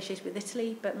particularly associated with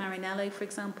Italy, but Marinello, for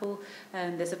example,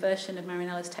 there's a version of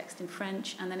Marinello's text in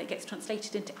French, and then it gets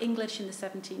translated into English in the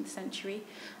 17th century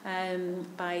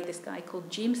by this guy called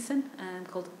Jameson,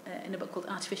 in a book called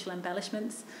Artificial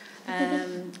Embellishments,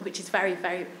 which is very,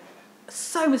 very,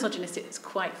 so misogynistic, it's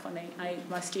quite funny.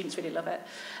 My students really love it.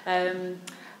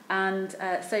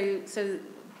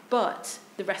 But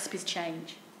the recipes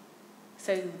change.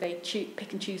 So they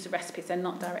pick and choose the recipes. They're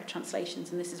not direct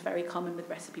translations, and this is very common with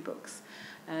recipe books.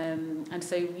 And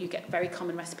so you get very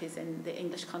common recipes in the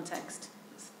English context,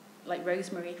 like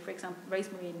rosemary, for example.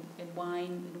 Rosemary in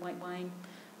wine, in white wine.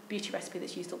 Beauty recipe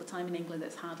that's used all the time in England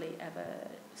that's hardly ever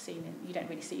seen you don't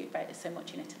really see it so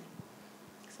much in Italy.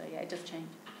 So yeah, it does change.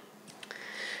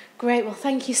 Great, well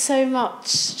thank you so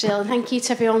much, Jill, and thank you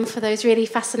to everyone for those really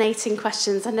fascinating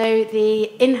questions. I know the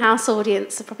in-house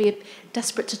audience are probably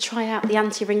desperate to try out the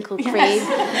anti-wrinkle cream.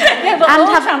 Yeah,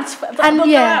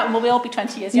 we'll all be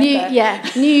 20 years younger.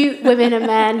 New women and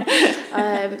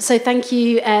men. So thank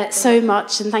you so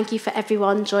much, and thank you for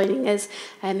everyone joining us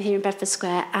here in Bedford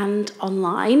Square and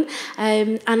online.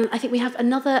 And I think we have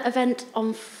another event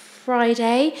on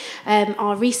Friday,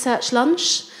 our research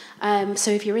lunch. So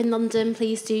if you're in London,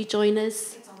 please do join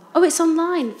us. Oh, it's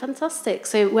online. Fantastic.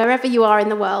 So wherever you are in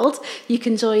the world, you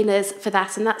can join us for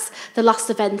that. And that's the last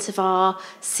event of our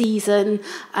season.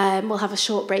 We'll have a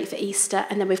short break for Easter,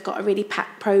 and then we've got a really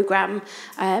packed programme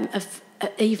of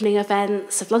evening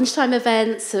events, of lunchtime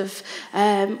events, of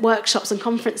workshops and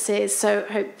conferences. So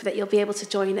I hope that you'll be able to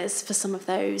join us for some of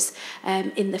those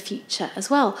in the future as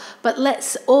well. But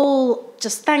let's all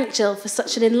just thank Jill for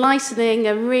such an enlightening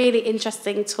and really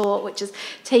interesting talk, which has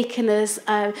taken us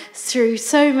through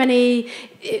so many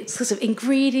sort of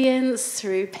ingredients,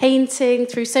 through painting,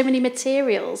 through so many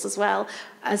materials as well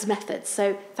as methods.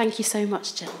 So thank you so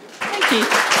much, Jill. Thank you.